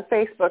password on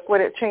Facebook,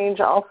 would it change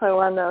also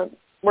on the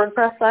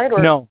WordPress site?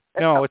 Or no,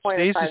 it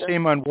stays the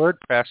same on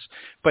WordPress,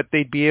 but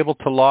they'd be able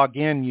to log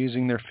in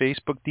using their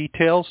Facebook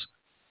details.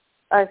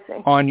 I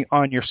see.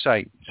 On your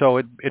site. So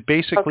it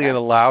basically it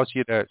allows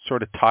you to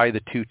sort of tie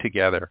the two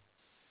together.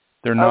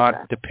 They're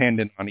not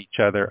dependent on each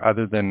other,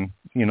 other than,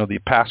 the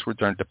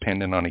passwords aren't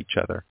dependent on each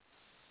other.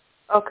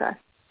 Okay.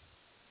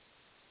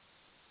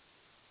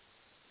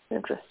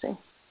 Interesting.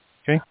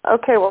 Okay.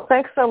 Okay, well,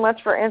 thanks so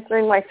much for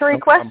answering my 3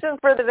 questions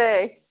for the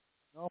day.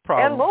 No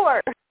problem. And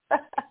more.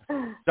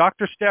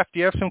 Dr. Steph, do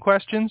you have some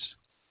questions?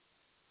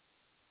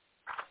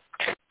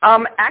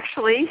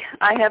 Actually,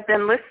 I have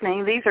been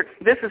listening.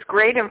 This is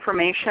great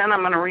information. I'm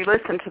going to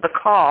re-listen to the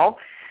call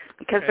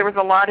because there was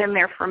a lot in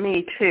there for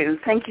me, too.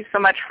 Thank you so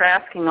much for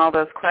asking all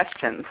those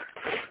questions.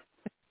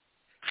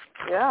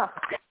 Yeah.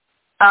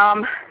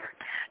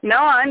 No,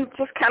 I'm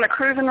just kind of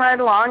cruising right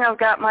along. I've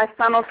got my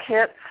funnel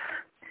kits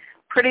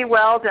pretty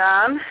well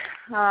done.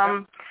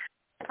 I'm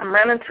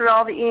running through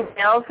all the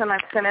emails, and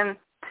I've sent in,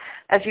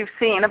 as you've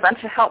seen, a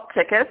bunch of help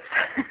tickets.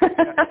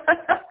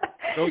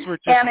 Those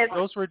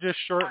were just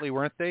shortly,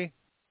 weren't they?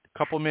 A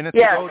couple minutes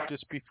ago,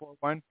 just before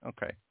 1?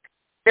 Okay.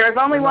 There's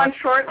only one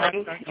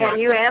shortly, and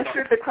you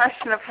answered the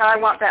question of how I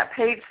want that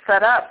page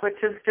set up, which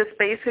is just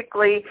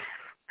basically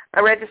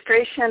a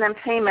registration and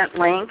payment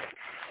link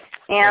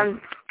and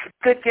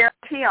good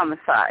guarantee on the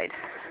side.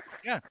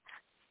 Yeah.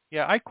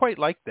 Yeah, I quite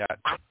like that.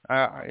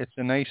 It's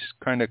a nice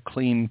kind of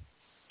clean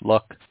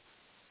look.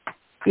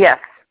 Yes.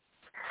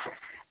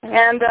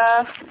 And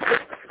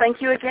thank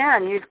you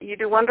again. You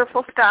do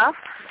wonderful stuff.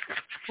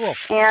 Cool.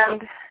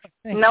 And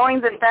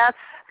knowing that that's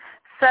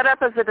set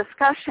up as a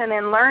discussion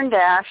in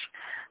Learndash,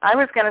 I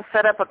was going to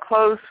set up a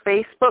closed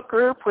Facebook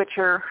group, which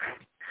are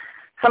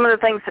some of the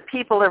things that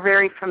people are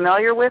very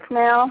familiar with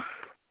now.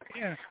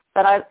 Yeah.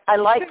 But I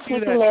like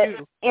keeping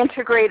it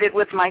integrated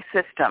with my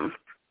system.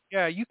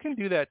 Yeah, you can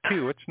do that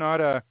too. It's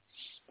not a,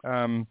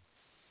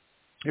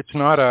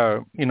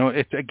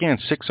 it's again,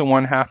 6 of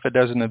one, half a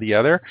dozen of the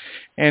other.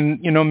 And,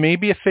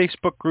 maybe a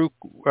Facebook group,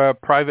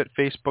 private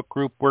Facebook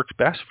group works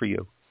best for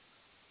you.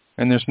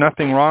 And there's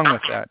nothing wrong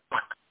with that.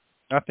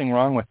 Nothing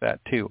wrong with that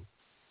too.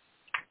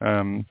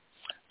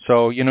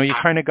 So, you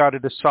kind of got to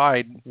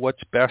decide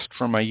what's best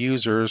for my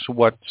users,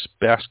 what's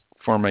best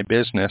for my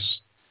business,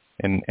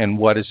 and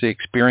what is the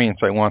experience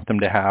I want them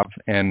to have,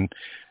 and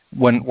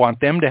want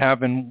them to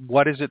have, and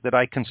what is it that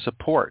I can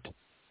support.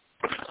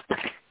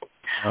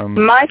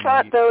 My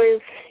thought, though,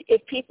 is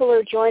if people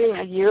are joining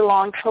a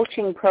year-long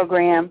coaching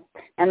program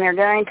and they're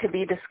going to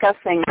be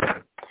discussing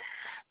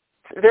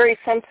very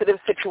sensitive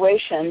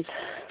situations,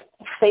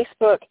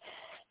 Facebook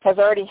has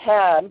already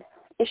had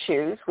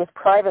issues with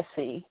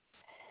privacy.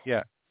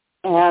 Yeah.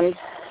 And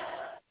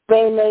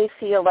they may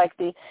feel like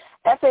the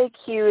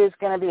FAQ is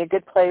going to be a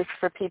good place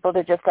for people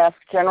to just ask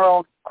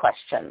general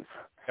questions.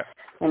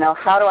 Yeah.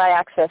 How do I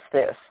access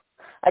this?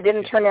 I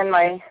didn't turn in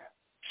my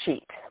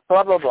sheet,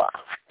 blah, blah, blah.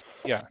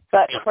 Yeah.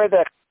 But for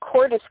the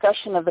core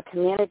discussion of the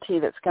community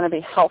that's going to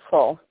be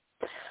helpful,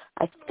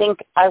 I think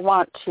I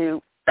want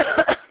to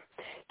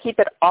keep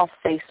it off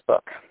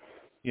Facebook.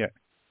 Yeah.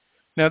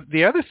 Now,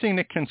 the other thing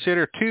to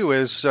consider, too,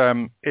 is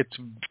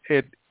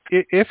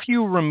if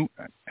you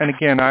and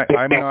again,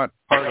 I'm not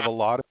part of a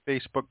lot of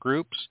Facebook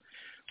groups,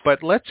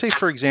 but let's say,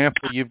 for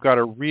example, you've got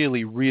a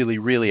really, really,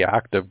 really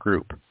active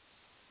group.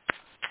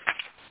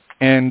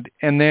 And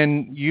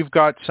then you've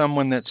got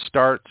someone that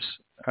starts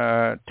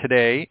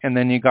today, and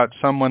then you got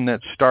someone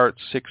that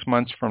starts 6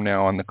 months from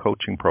now on the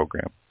coaching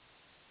program.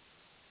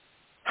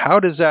 How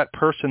does that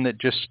person that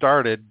just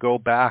started go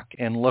back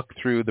and look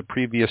through the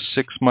previous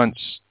 6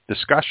 months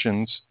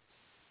discussions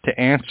to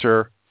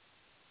answer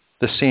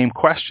the same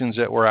questions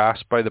that were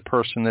asked by the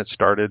person that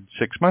started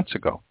 6 months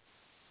ago?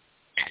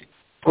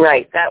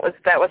 Right. That was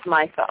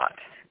my thought.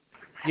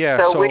 Yeah.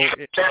 So which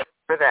is best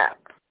for that?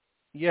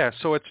 Yeah,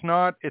 so it's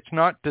not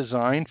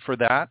designed for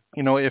that.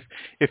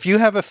 If you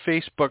have a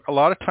Facebook, a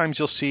lot of times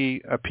you'll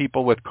see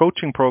people with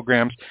coaching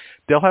programs,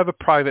 they'll have a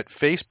private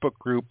Facebook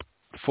group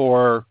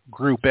for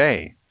Group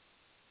A.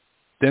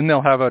 Then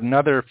they'll have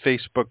another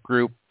Facebook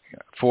group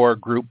for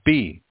Group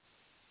B,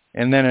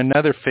 and then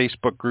another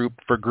Facebook group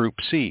for Group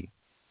C.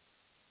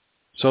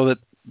 So that,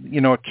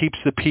 it keeps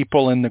the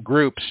people in the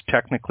groups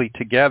technically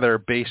together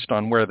based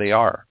on where they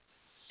are.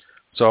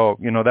 So,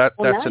 that's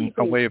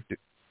a way of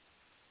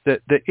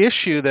the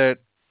issue that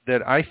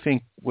I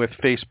think with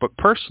Facebook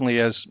personally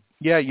is,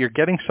 you're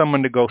getting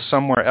someone to go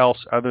somewhere else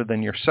other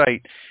than your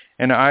site.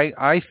 And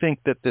I think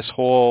that this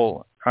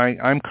whole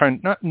I'm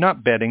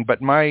not betting, but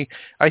I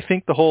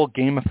think the whole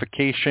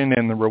gamification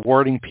and the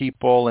rewarding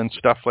people and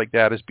stuff like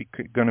that is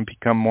going to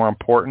become more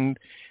important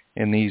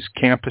in these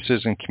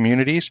campuses and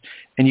communities,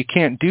 and you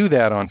can't do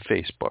that on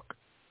Facebook.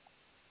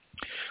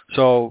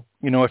 So,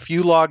 if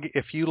you log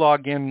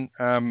in,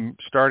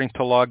 starting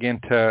to log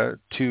into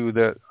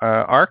the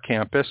our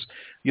campus,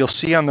 you'll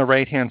see on the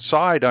right-hand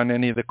side on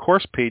any of the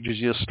course pages,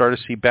 you'll start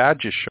to see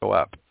badges show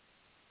up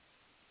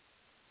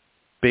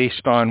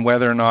based on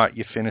whether or not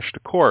you finished a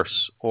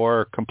course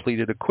or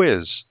completed a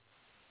quiz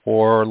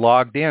or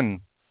logged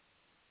in,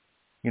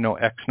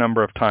 X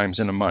number of times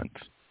in a month.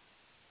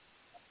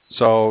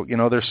 So,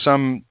 there's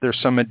some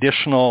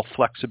additional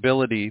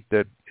flexibility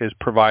that is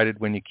provided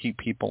when you keep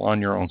people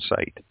on your own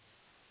site.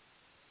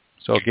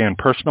 So again,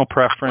 personal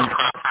preference,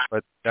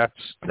 but that's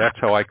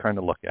how I kind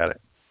of look at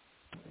it.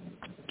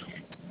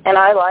 And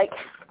I like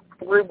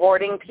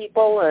rewarding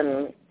people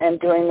and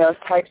doing those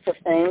types of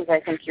things. I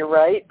think you're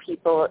right.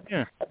 People,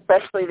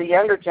 especially the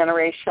younger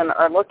generation,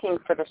 are looking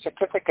for the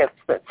certificates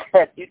that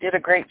said you did a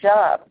great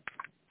job.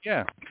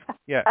 Yeah.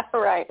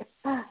 Right.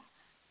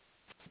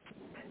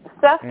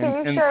 Seth,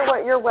 can you share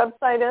what your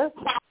website is?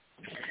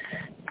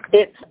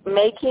 It's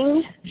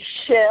Making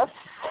Shifts,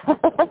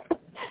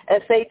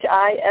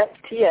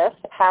 SHIFTS,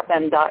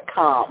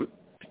 happen.com.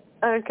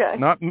 Okay.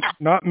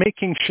 Not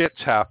making shits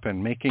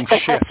happen, making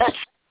shifts.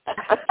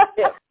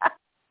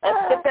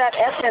 Let's get that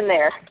S in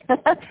there.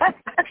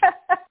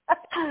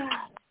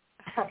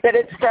 But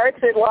it starts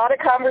a lot of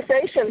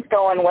conversations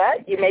going,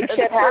 what? You make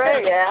shit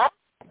happen? Yeah.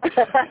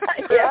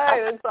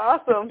 Right, it's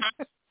awesome.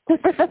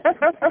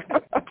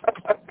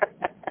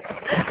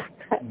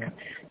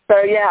 So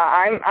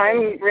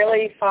I'm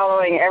really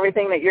following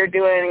everything that you're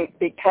doing,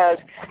 because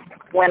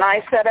when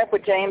I set up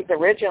with James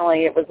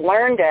originally, it was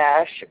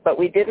Learndash, but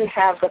we didn't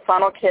have the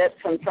funnel kits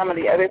and some of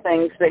the other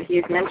things that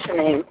he's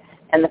mentioning,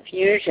 and the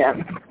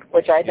fusion,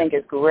 which I think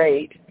is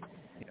great.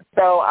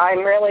 So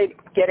I'm really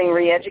getting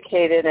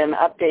re-educated and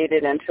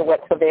updated into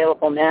what's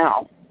available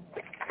now.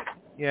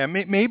 Yeah,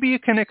 maybe you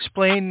can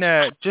explain,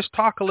 just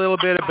talk a little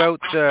bit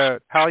about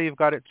how you've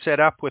got it set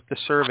up with the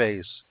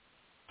surveys.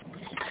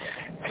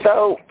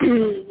 So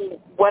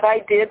what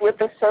I did with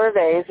the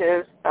surveys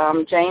is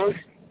James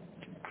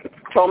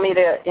told me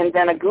to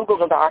invent a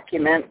Google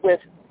document with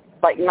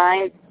like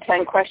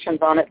 9-10 questions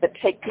on it that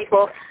take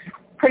people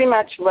pretty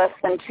much less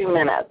than 2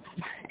 minutes.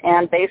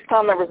 And based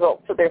on the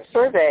results of their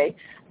survey,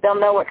 they'll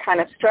know what kind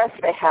of stress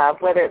they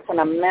have, whether it's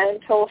a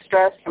mental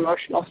stress,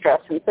 emotional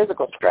stress, and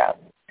physical stress.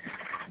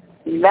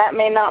 That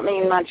may not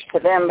mean much to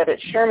them, but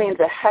it sure means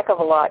a heck of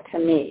a lot to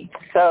me.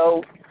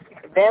 So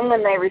then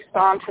when they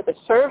respond to the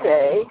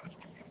survey,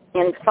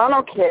 in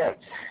funnel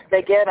kits,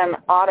 they get an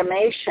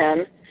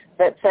automation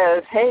that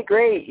says, hey,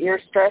 great, your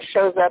stress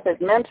shows up as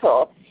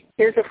mental.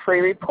 Here's a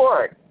free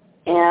report.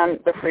 And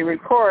the free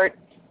report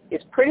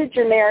is pretty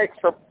generic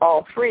for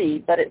all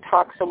three, but it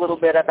talks a little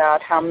bit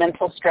about how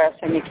mental stress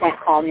and you can't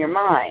calm your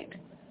mind.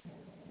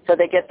 So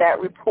they get that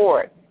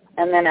report.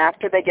 And then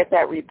after they get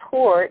that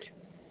report,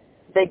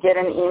 they get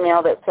an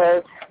email that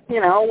says,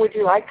 would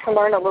you like to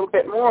learn a little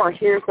bit more?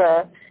 Here's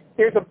a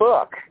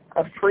book,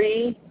 a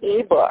free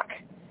ebook.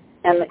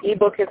 And the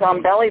ebook is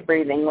on belly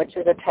breathing, which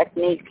is a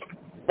technique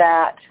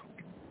that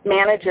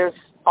manages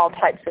all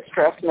types of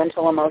stress,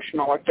 mental,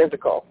 emotional, or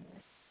physical.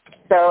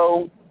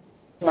 So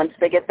once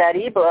they get that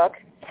ebook,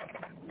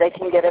 they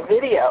can get a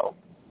video.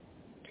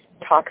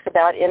 Talks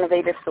about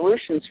innovative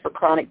solutions for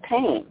chronic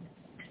pain.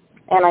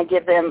 And I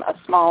give them a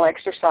small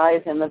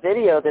exercise in the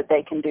video that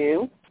they can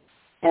do.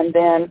 And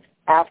then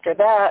after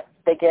that,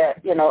 they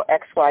get,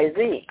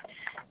 XYZ.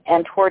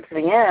 And towards the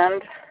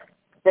end,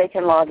 they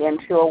can log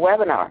into a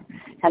webinar.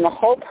 And the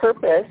whole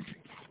purpose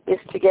is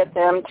to get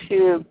them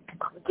to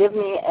give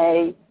me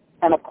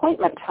an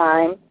appointment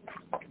time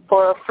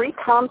for a free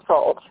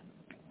consult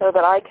so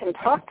that I can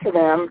talk to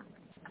them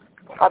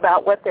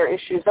about what their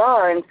issues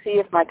are and see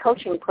if my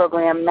coaching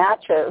program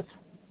matches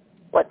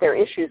what their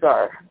issues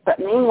are. But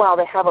meanwhile,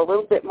 they have a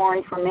little bit more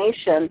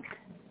information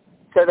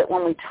so that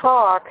when we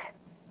talk,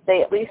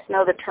 they at least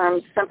know the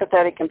terms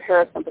sympathetic and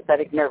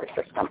parasympathetic nervous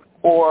system,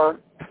 or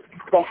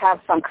they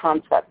have some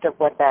concept of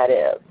what that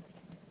is.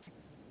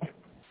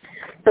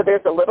 So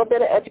there's a little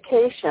bit of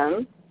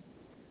education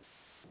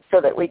so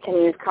that we can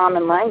use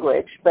common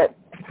language, but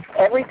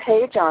every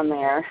page on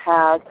there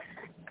has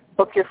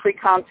book your free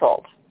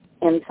consult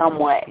in some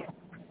way.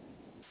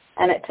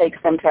 And it takes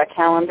them to a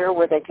calendar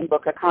where they can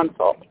book a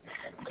consult.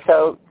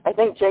 So I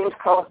think James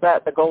calls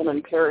that the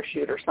golden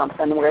parachute or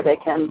something, where they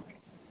can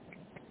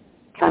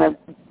kind of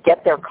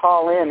get their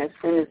call in as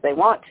soon as they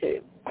want to.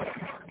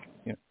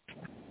 Yeah.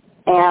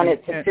 And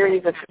it's a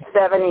series of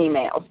 7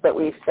 emails that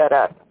we've set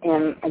up.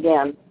 And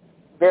again,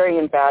 very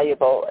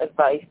invaluable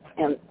advice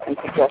and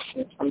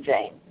suggestions from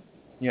James.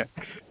 Yeah,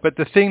 but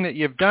the thing that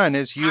you've done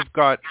is you've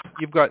got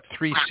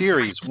 3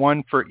 series,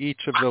 one for each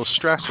of those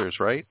stressors,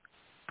 right?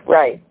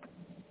 Right.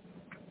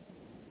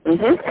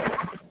 Mhm.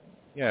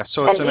 Yeah.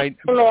 So it's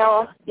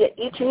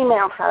each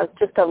email has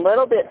just a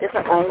little bit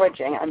different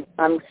languaging.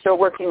 I'm still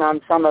working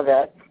on some of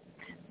it,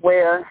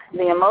 where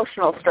the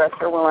emotional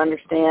stressor will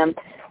understand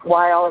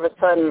why all of a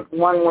sudden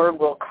one word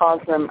will cause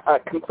them a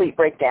complete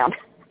breakdown.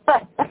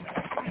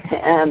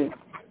 And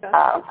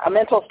a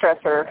mental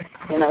stressor,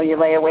 you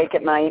lay awake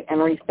at night and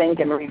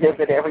rethink and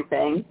revisit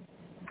everything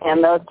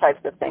and those types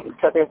of things.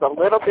 So there's a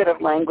little bit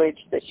of language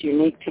that's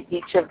unique to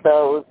each of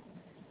those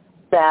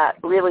that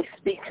really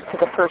speaks to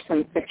the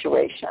person's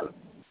situation.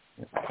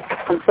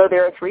 And so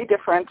there are 3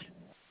 different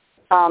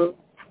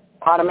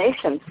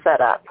automations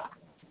set up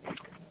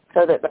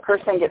so that the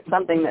person gets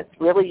something that's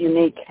really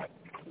unique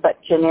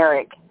but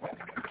generic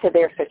to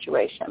their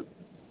situation.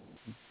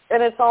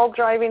 And it's all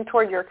driving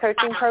toward your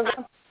coaching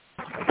program?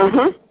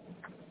 Mm-hmm.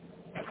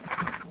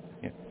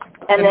 Yeah.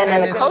 And then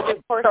in the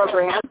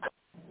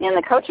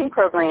coaching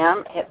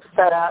program, it's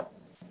set up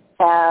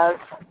as,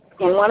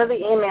 in one of the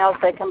emails,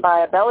 they can buy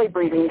a belly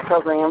breathing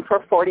program for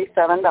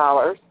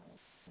 $47.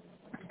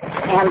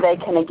 And they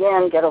can,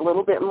 again, get a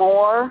little bit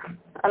more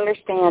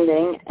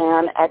understanding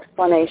and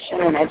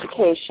explanation and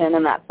education,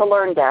 and that's the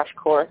Learndash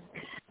course.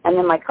 And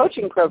then my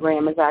coaching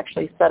program is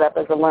actually set up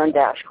as a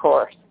Learndash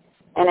course.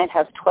 And it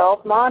has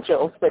 12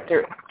 modules that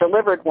are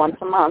delivered once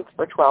a month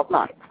for 12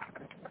 months.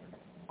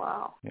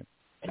 Wow.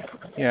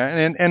 Yeah,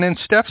 and in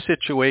Steph's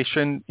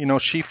situation,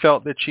 she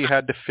felt that she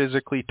had to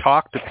physically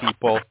talk to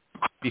people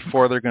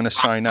before they're going to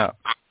sign up,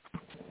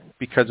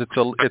 because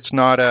it's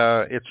not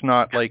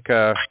like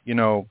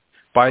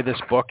buy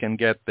this book and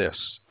get this.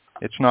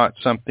 It's not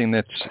something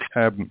that's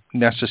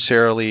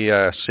necessarily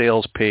a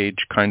sales page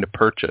kind of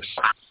purchase.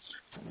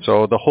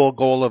 So the whole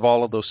goal of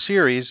all of those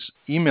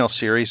email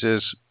series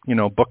is,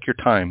 book your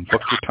time,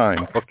 book your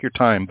time, book your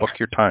time, book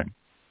your time.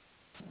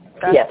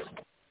 Yes.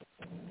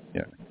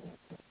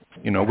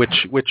 Yeah.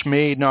 Which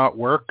may not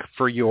work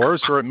for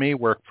yours, or it may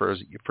work for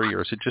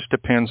yours. It just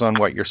depends on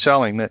what you're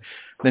selling.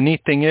 The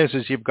neat thing is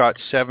you've got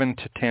 7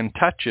 to 10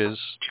 touches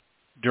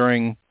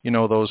during,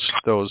 those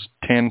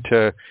 10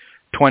 to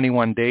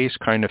 21 days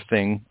kind of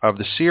thing of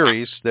the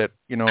series that,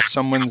 if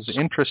someone's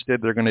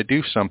interested, they're going to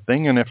do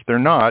something, and if they're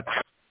not,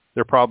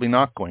 they're probably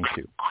not going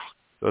to.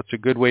 So it's a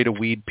good way to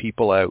weed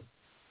people out.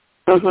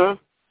 Mhm.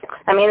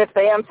 I mean, if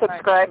they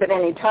unsubscribe at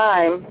any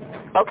time,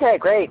 okay,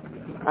 great.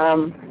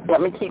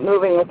 Let me keep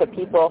moving with the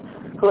people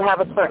who have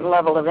a certain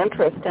level of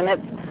interest. And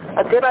it's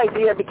a good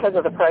idea, because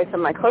of the price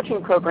of my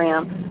coaching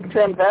program,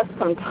 to invest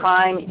some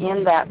time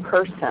in that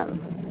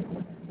person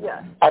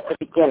at the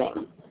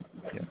beginning.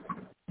 Yeah.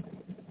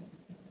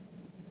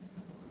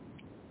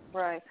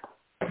 Right.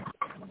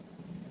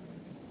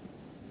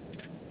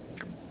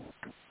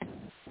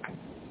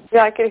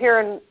 Yeah, I could hear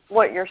in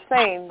what you're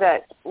saying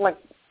that, what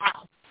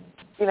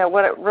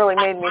it really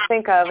made me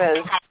think of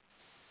is,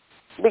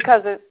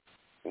 because it,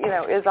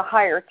 is a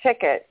higher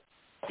ticket,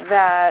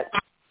 that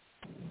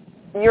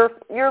you're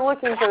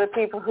looking for the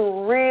people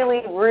who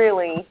really,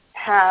 really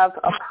have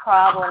a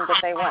problem that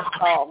they want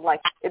solved,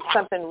 like it's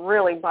something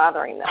really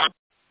bothering them.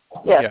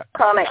 Yes, yeah.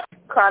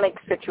 Chronic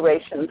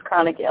situations,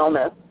 chronic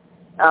illness,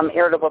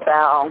 irritable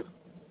bowel,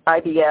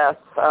 IBS,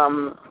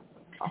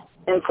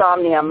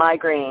 insomnia,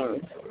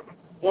 migraines,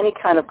 any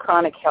kind of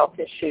chronic health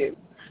issue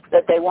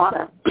that they want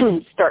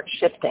to start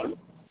shifting.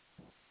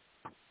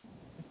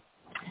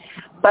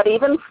 But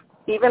even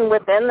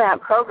within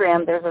that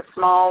program, there's a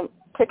small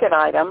ticket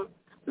item,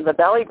 the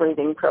belly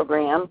breathing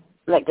program,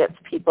 that gets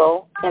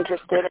people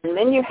interested. And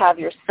then you have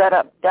your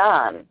setup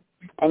done,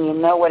 and you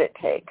know what it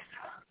takes.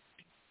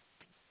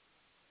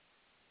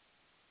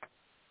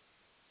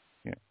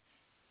 Yeah.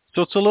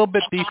 So it's a little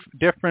bit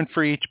different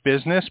for each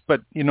business,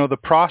 but, the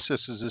process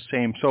is the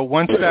same. So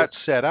once that's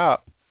set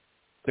up,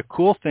 the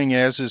cool thing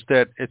is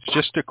that it's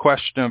just a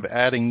question of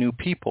adding new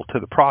people to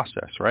the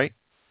process, right?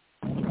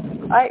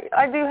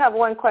 I do have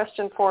one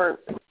question for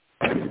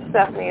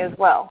Stephanie as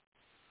well.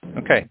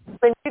 Okay.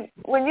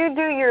 When you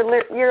do your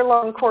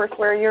year-long course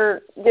where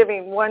you're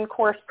giving one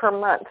course per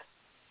month,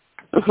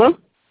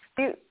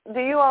 do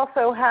you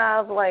also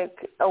have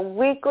like a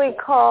weekly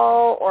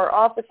call or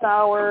office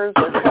hours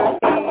or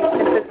coaching,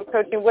 individual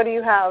coaching? What do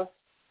you have?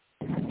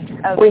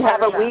 We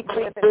have a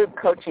weekly group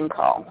coaching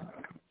call.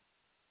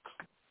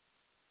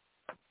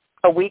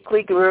 A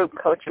weekly group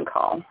coaching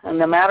call. And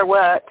no matter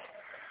what,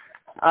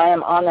 I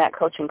am on that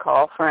coaching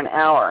call for an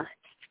hour.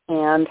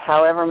 And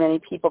however many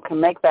people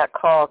can make that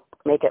call,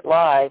 make it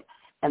live,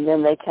 and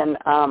then they can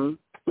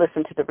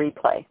listen to the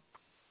replay.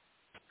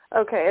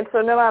 Okay, and so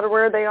no matter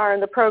where they are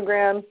in the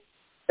program,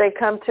 they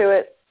come to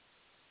it.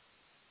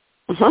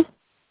 Mm-hmm.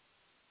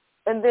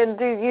 And then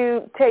do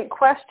you take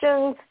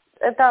questions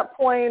at that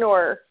point,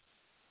 or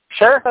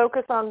sure,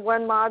 focus on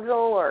one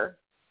module, or?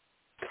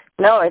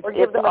 No, or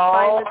give them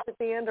assignments at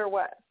the end, or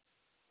what?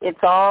 It's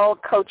all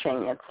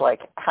coaching. It's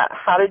like,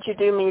 how did you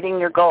do meeting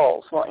your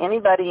goals? Well,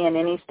 anybody in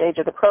any stage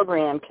of the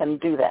program can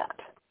do that,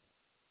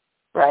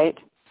 right?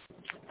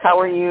 How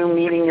are you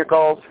meeting your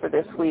goals for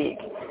this week?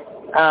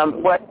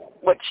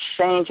 What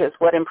changes?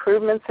 What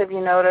improvements have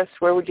you noticed?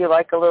 Where would you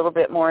like a little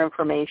bit more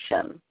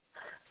information?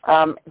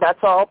 That's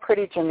all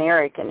pretty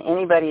generic, and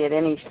anybody at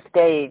any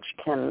stage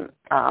can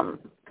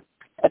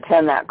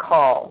attend that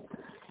call.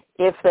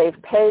 if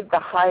they've paid the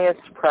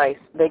highest price,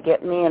 they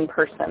get me in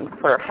person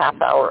for a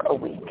half hour a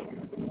week.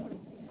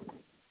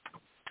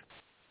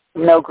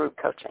 No group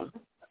coaching.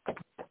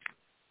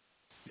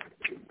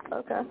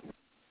 Okay.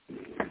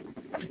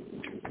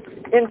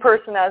 In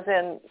person as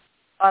in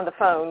on the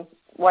phone,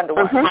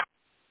 one-to-one. Mm-hmm.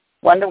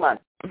 One-to-one.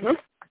 Mm-hmm.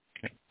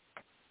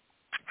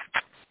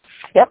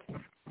 Yep.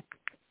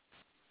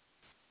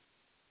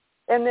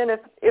 And then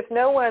if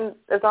no one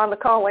is on the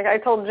call, like I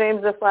told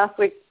James this last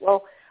week,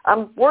 well,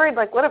 I'm worried,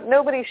 like, what if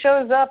nobody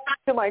shows up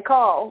to my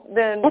call?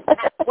 Then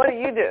what do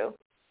you do?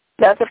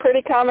 That's a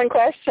pretty common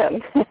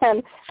question.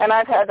 and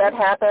I've had that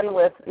happen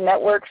with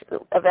networks,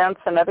 events,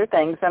 and other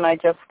things, and I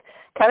just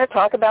kind of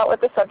talk about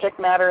what the subject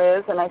matter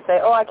is, and I say,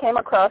 I came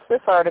across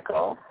this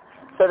article,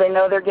 so they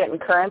know they're getting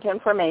current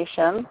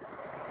information,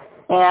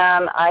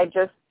 and I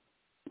just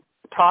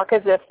talk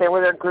as if there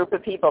were a group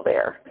of people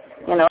there.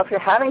 If you're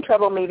having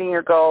trouble meeting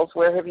your goals,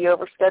 where have you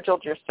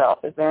overscheduled yourself?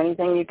 Is there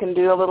anything you can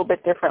do a little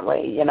bit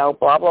differently? Blah,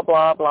 blah,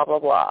 blah, blah, blah,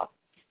 blah.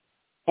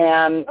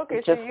 And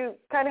okay, so you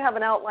kind of have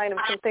an outline of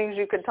some things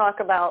you could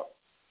talk about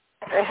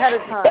ahead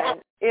of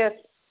time if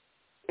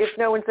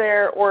no one's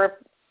there, or if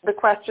the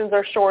questions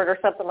are short or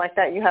something like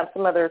that. You have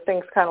some other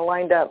things kind of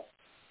lined up.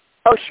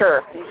 Oh,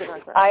 sure.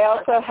 I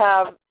also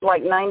have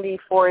like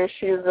 94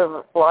 issues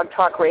of Blog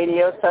Talk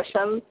Radio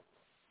sessions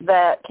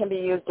that can be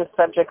used as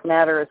subject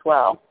matter as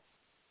well.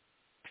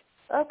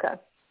 Okay.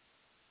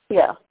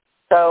 Yeah.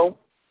 So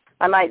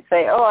I might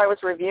say, I was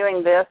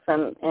reviewing this,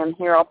 and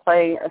here I'll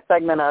play a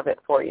segment of it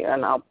for you,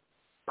 and I'll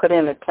put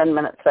in a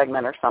 10-minute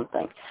segment or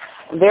something.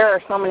 There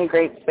are so many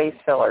great space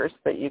fillers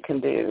that you can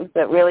do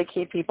that really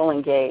keep people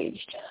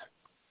engaged.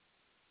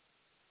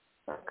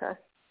 Okay.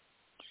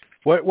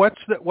 What's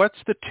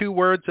the two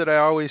words that I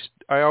always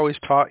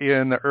taught you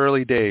in the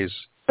early days?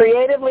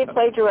 Creatively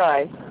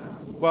plagiarize.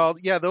 Well,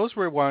 yeah, those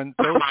were one.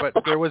 But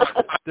there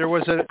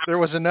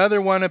was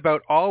another one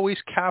about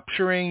always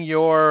capturing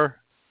your.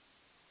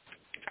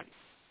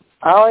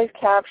 Always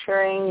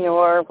capturing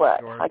your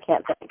what? I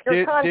can't think.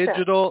 Your content.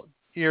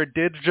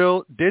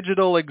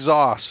 Digital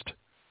exhaust.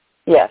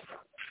 Yes.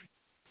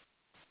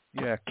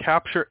 Yeah,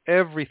 capture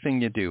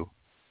everything you do.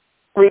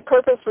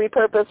 Repurpose.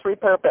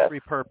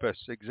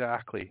 Repurpose,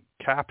 exactly.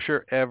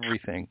 Capture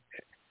everything.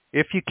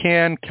 If you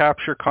can,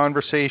 capture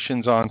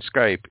conversations on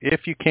Skype.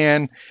 If you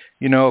can,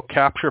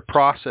 capture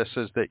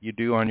processes that you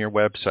do on your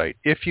website.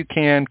 If you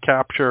can,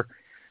 capture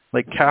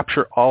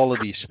all of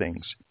these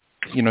things.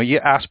 You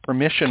ask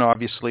permission,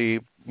 obviously,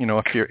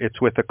 if it's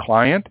with a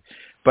client,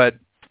 but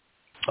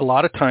a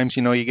lot of times,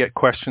 you get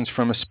questions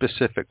from a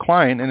specific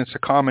client, and it's a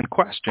common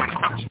question.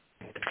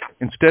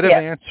 Instead of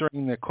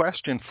answering the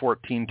question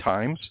 14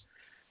 times,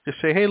 just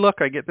say, hey,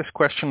 look, I get this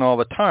question all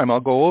the time. I'll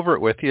go over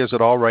it with you. Is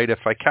it all right if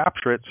I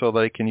capture it so that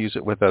I can use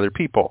it with other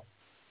people?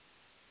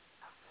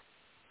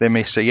 They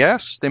may say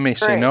yes. They may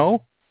say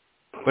no.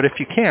 But if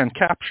you can,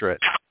 capture it.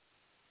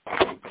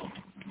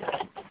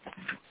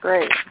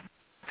 Great.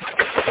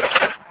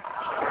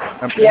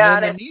 That's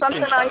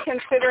something I'm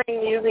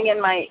considering using in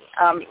my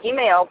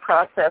email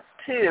process,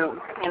 too.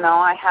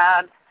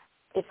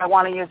 If I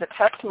want to use a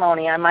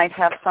testimony, I might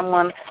have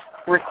someone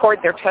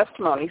record their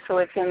testimony so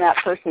it's in that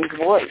person's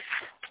voice.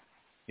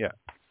 Yeah.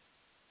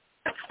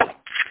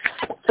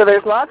 So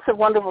there's lots of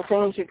wonderful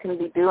things you can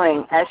be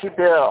doing as you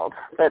build,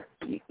 but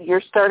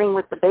you're starting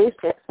with the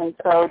basics, and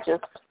so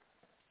just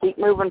keep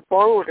moving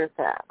forward with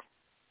that.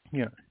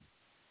 Yeah.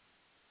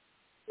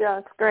 Yeah,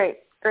 it's great.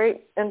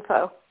 Great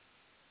info.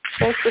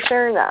 Thanks for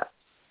sharing that.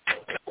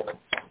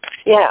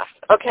 Yeah.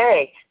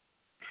 Okay.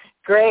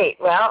 Great.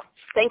 Well,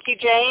 thank you,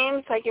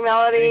 James. Thank you,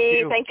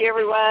 Melody. Thank you,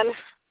 everyone.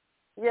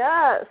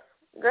 Yes.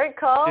 Great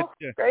call.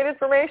 Great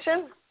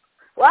information.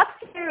 Lots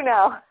to do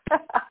now.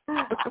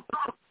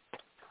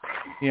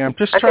 Yeah, I'm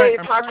just trying.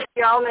 Talk to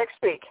you all next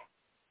week.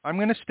 I'm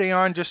going to stay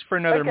on just for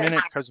another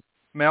minute because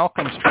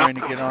Malcolm's trying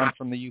to get on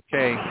from the UK.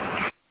 Okay,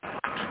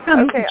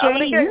 I'm going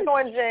to get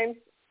going, James.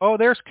 Oh,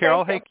 there's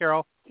Carol. Hey,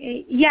 Carol.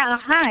 Yeah,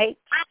 hi.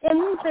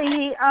 In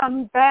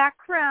the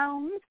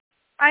background,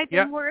 I've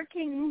been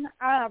working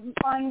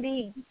on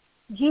the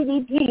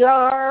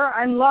GDPR.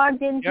 I'm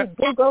logged into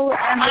Google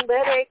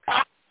Analytics,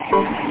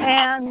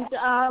 and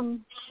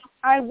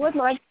I would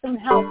like some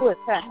help with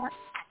that.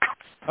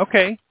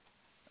 Okay.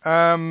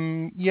 So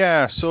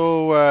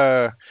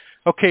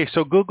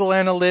Google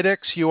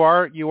Analytics, you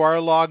are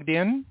logged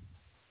in?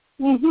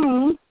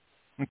 Mhm.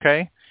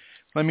 Okay.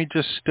 Let me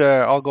just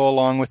I'll go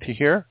along with you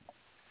here.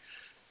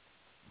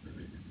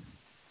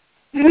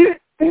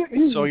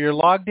 So you're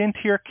logged into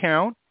your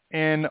account,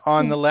 and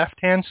on the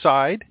left-hand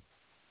side.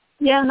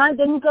 Yeah, and I've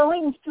been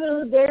going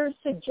through their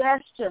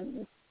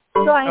suggestions.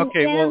 So I'm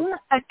in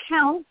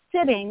account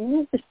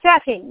settings.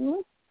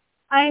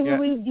 I'm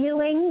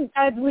reviewing.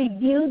 I've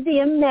reviewed the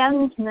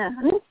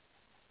amendment,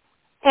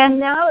 and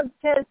now it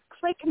says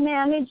click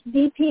Manage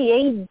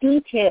DPA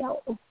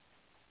Details.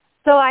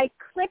 So I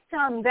clicked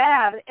on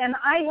that, and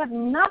I have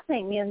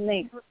nothing in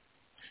there.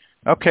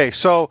 Okay,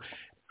 so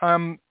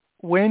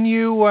when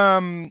you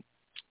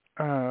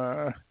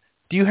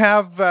do you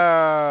have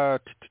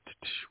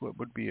what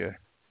would be a?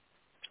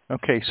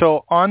 Okay,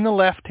 so on the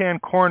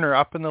left-hand corner,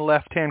 up in the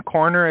left-hand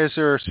corner, is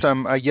there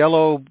a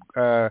yellow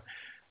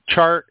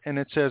chart and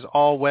it says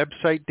all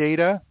website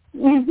data?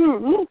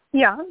 Mm-hmm.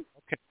 Yeah.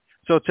 Okay,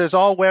 so it says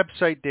all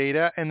website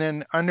data, and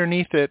then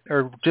underneath it,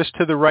 or just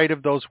to the right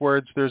of those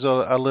words, there's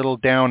a little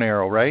down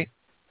arrow, right?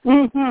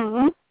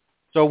 Mm-hmm.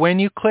 So when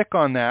you click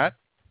on that,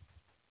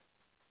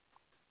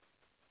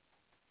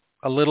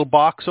 a little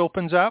box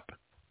opens up.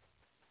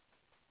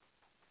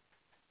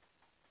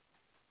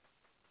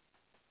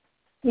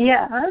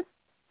 Yes.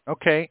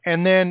 Okay,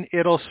 and then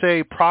it'll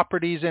say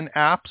properties and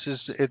apps.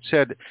 It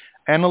said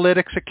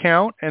analytics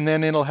account, and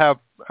then it'll have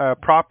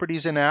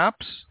properties and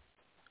apps.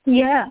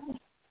 Yeah.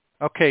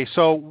 Okay,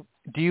 so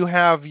do you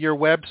have your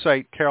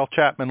website, Carol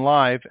Chapman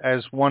Live,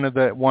 as one of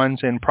the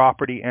ones in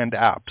property and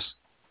apps?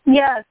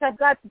 Yes, I've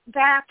got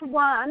that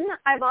one.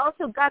 I've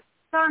also got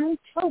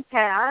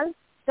suntopaz.com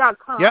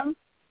Yep.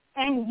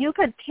 and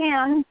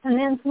Yucatan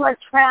Peninsula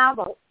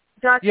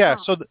Travel.com. Yeah,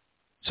 so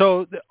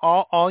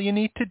all you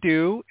need to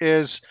do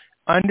is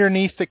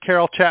underneath the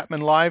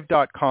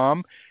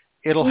carolchapmanlive.com,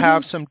 it'll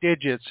have some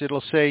digits. It'll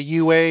say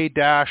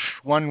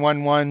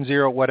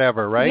UA-1110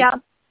 whatever, right? Yeah.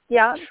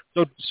 Yeah.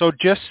 So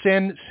just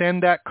send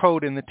that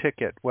code in the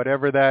ticket,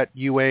 whatever that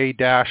UA-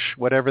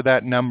 whatever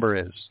that number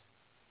is.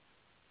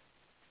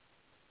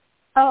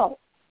 Oh.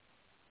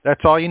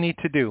 That's all you need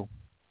to do.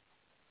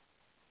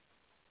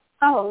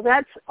 Oh,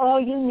 that's all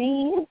you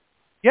need?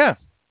 Yeah.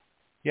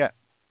 Yeah.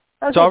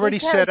 Okay, It's already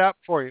set up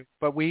for you,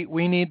 but we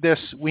need this.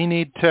 We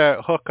need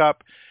to hook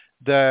up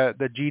the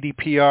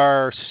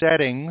GDPR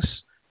settings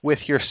with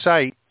your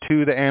site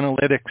to the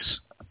analytics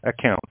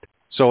account,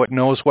 so it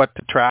knows what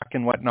to track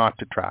and what not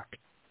to track.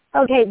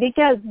 Okay,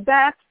 because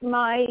that's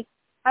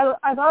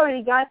I've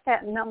already got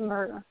that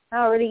number. I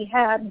already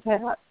had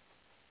that.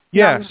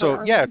 Yeah, number.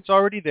 so it's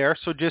already there.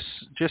 So just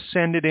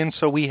send it in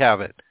so we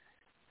have it,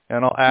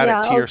 and I'll add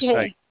it to your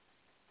site.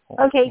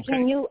 Okay,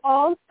 can you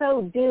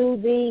also do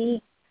the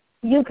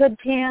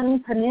Yucatan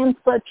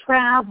Peninsula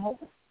Travel?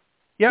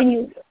 Yep. Can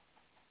you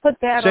put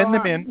that Send on?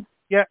 them in.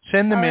 Yeah,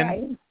 send them All in.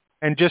 right.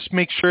 And just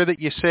make sure that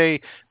you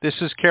say, this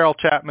is Carol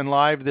Chapman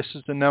Live, this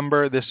is the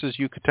number, this is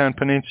Yucatan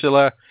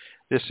Peninsula,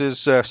 this is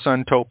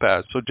Sun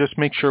Topaz. So just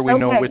make sure we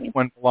know which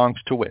one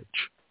belongs to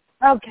which.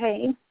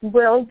 Okay,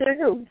 will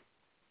do.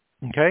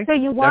 Okay? So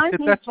you want me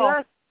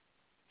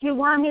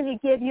to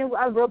give you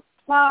a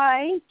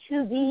reply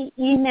to the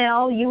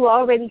email you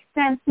already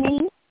sent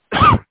me?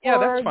 Yeah,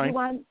 that's fine.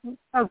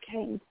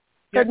 Okay.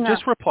 Yeah, Good enough.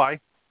 just reply.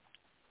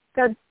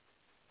 Good.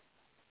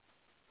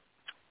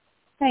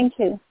 Thank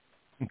you.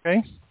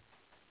 Okay?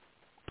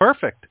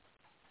 Perfect.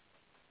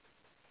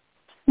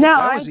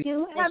 Now, I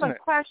do have a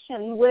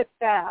question with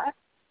that.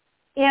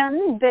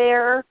 In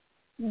there,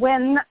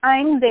 when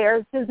I'm there,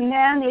 it says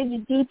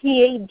manage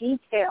DPA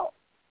details.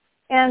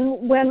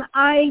 And when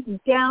I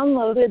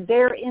downloaded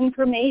their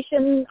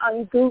information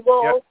on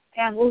Google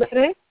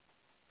Analytics,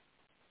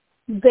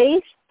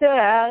 they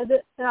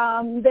said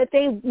that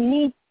they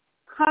need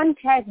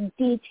contact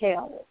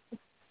details.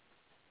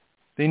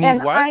 They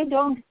need what? I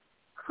don't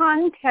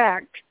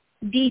contact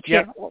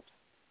details. Yep.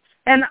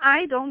 And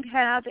I don't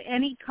have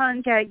any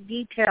contact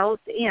details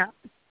in.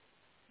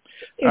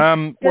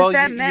 Well, Does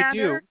that matter?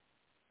 you do.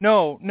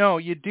 No,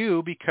 you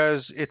do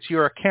because it's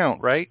your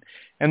account, right?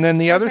 And then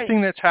the other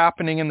thing that's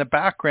happening in the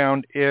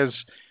background is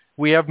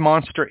we have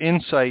Monster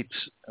Insights,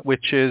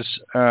 which is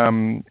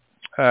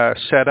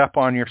set up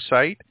on your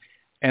site,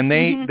 and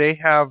they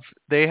have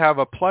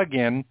a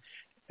plugin,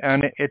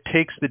 and it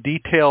takes the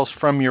details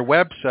from your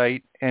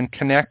website and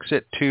connects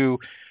it to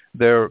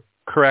the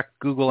correct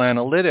Google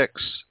Analytics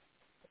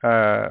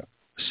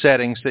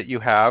settings that you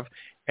have,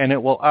 and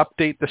it will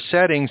update the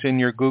settings in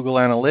your Google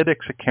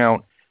Analytics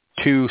account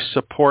to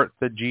support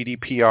the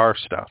GDPR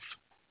stuff.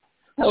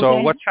 Okay.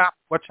 So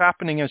what's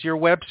happening is your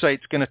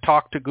website's going to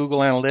talk to Google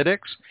Analytics,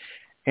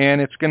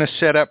 and it's going to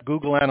set up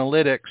Google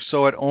Analytics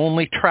so it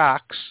only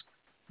tracks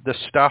the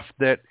stuff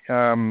that,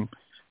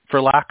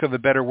 for lack of a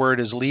better word,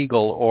 is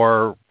legal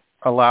or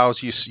allows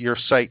your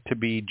site to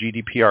be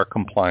GDPR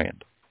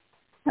compliant.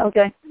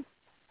 Okay.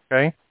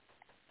 Okay.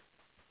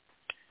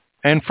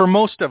 And for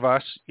most of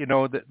us,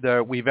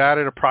 we've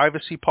added a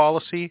privacy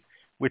policy,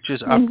 which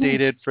is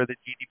updated for the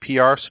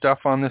GDPR stuff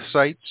on the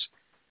sites.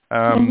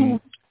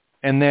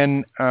 And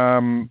then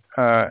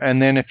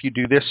if you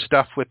do this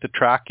stuff with the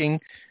tracking,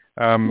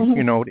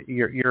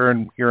 you're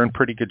in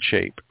pretty good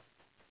shape.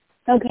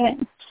 Okay.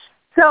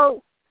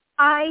 So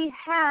I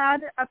had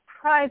a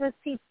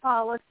privacy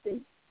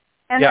policy,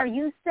 and are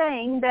you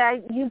saying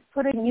that you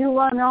put a new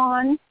one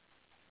on?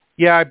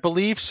 Yeah, I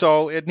believe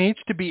so. It needs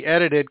to be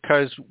edited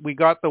because we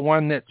got the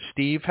one that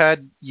Steve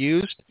had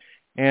used,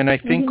 and I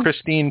think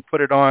Christine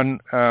put it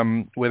on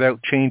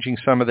without changing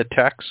some of the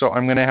text, so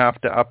I'm going to have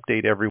to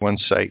update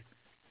everyone's site.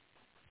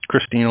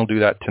 Christine will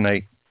do that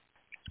tonight,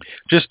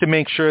 just to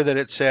make sure that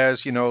it says,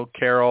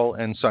 Carol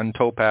and Sun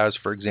Topaz,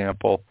 for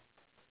example.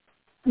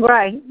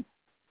 Right.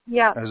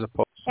 Yeah. As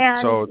opposed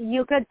and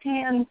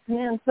Yucatan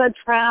Peninsula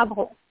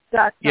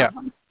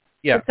Travel.com.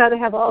 Yeah. It's got to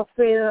have all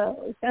three of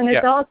those. And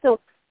it's also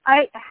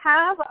I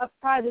have a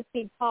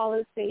privacy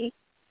policy,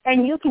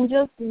 and you can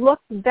just look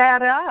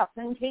that up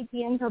and take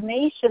the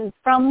information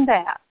from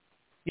that.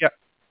 Yeah.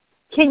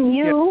 Can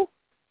you,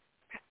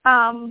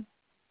 so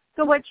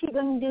what you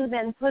going to do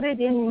then, put it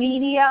in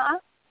media?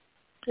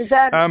 Is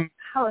that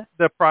how?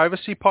 The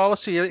privacy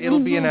policy, it'll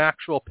be an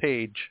actual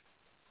page.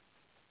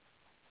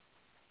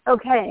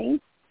 Okay.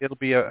 It'll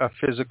be a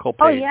physical page.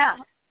 Oh, yeah.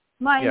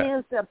 Mine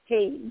is a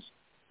page.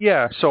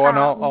 Yeah, so and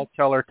I'll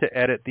tell her to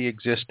edit the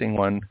existing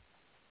one.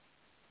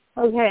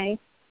 Okay.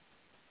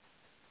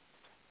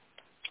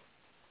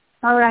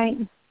 All right.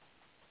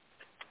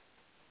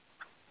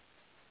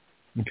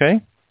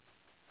 Okay?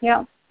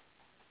 Yeah.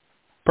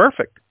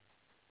 Perfect.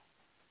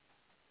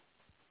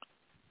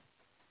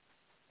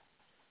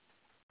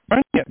 I'm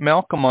trying to get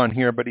Malcolm on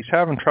here, but he's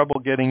having trouble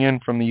getting in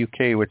from the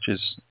UK, which is...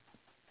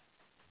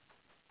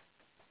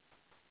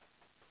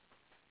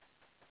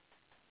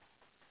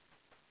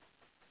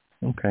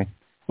 Okay.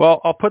 Well,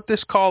 I'll put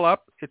this call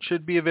up. It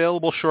should be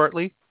available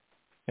shortly,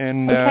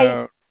 and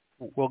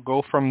we'll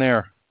go from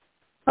there.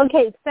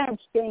 Okay,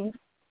 thanks, James.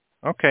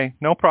 Okay,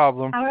 no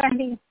problem. All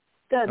righty.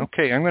 Good.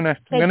 Okay, I'm gonna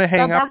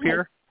hang up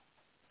here.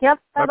 Yep,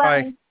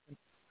 Bye-bye.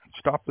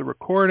 Stop the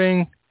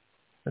recording.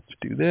 Let's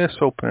do this.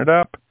 Open it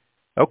up.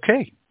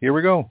 Okay, here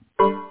we go.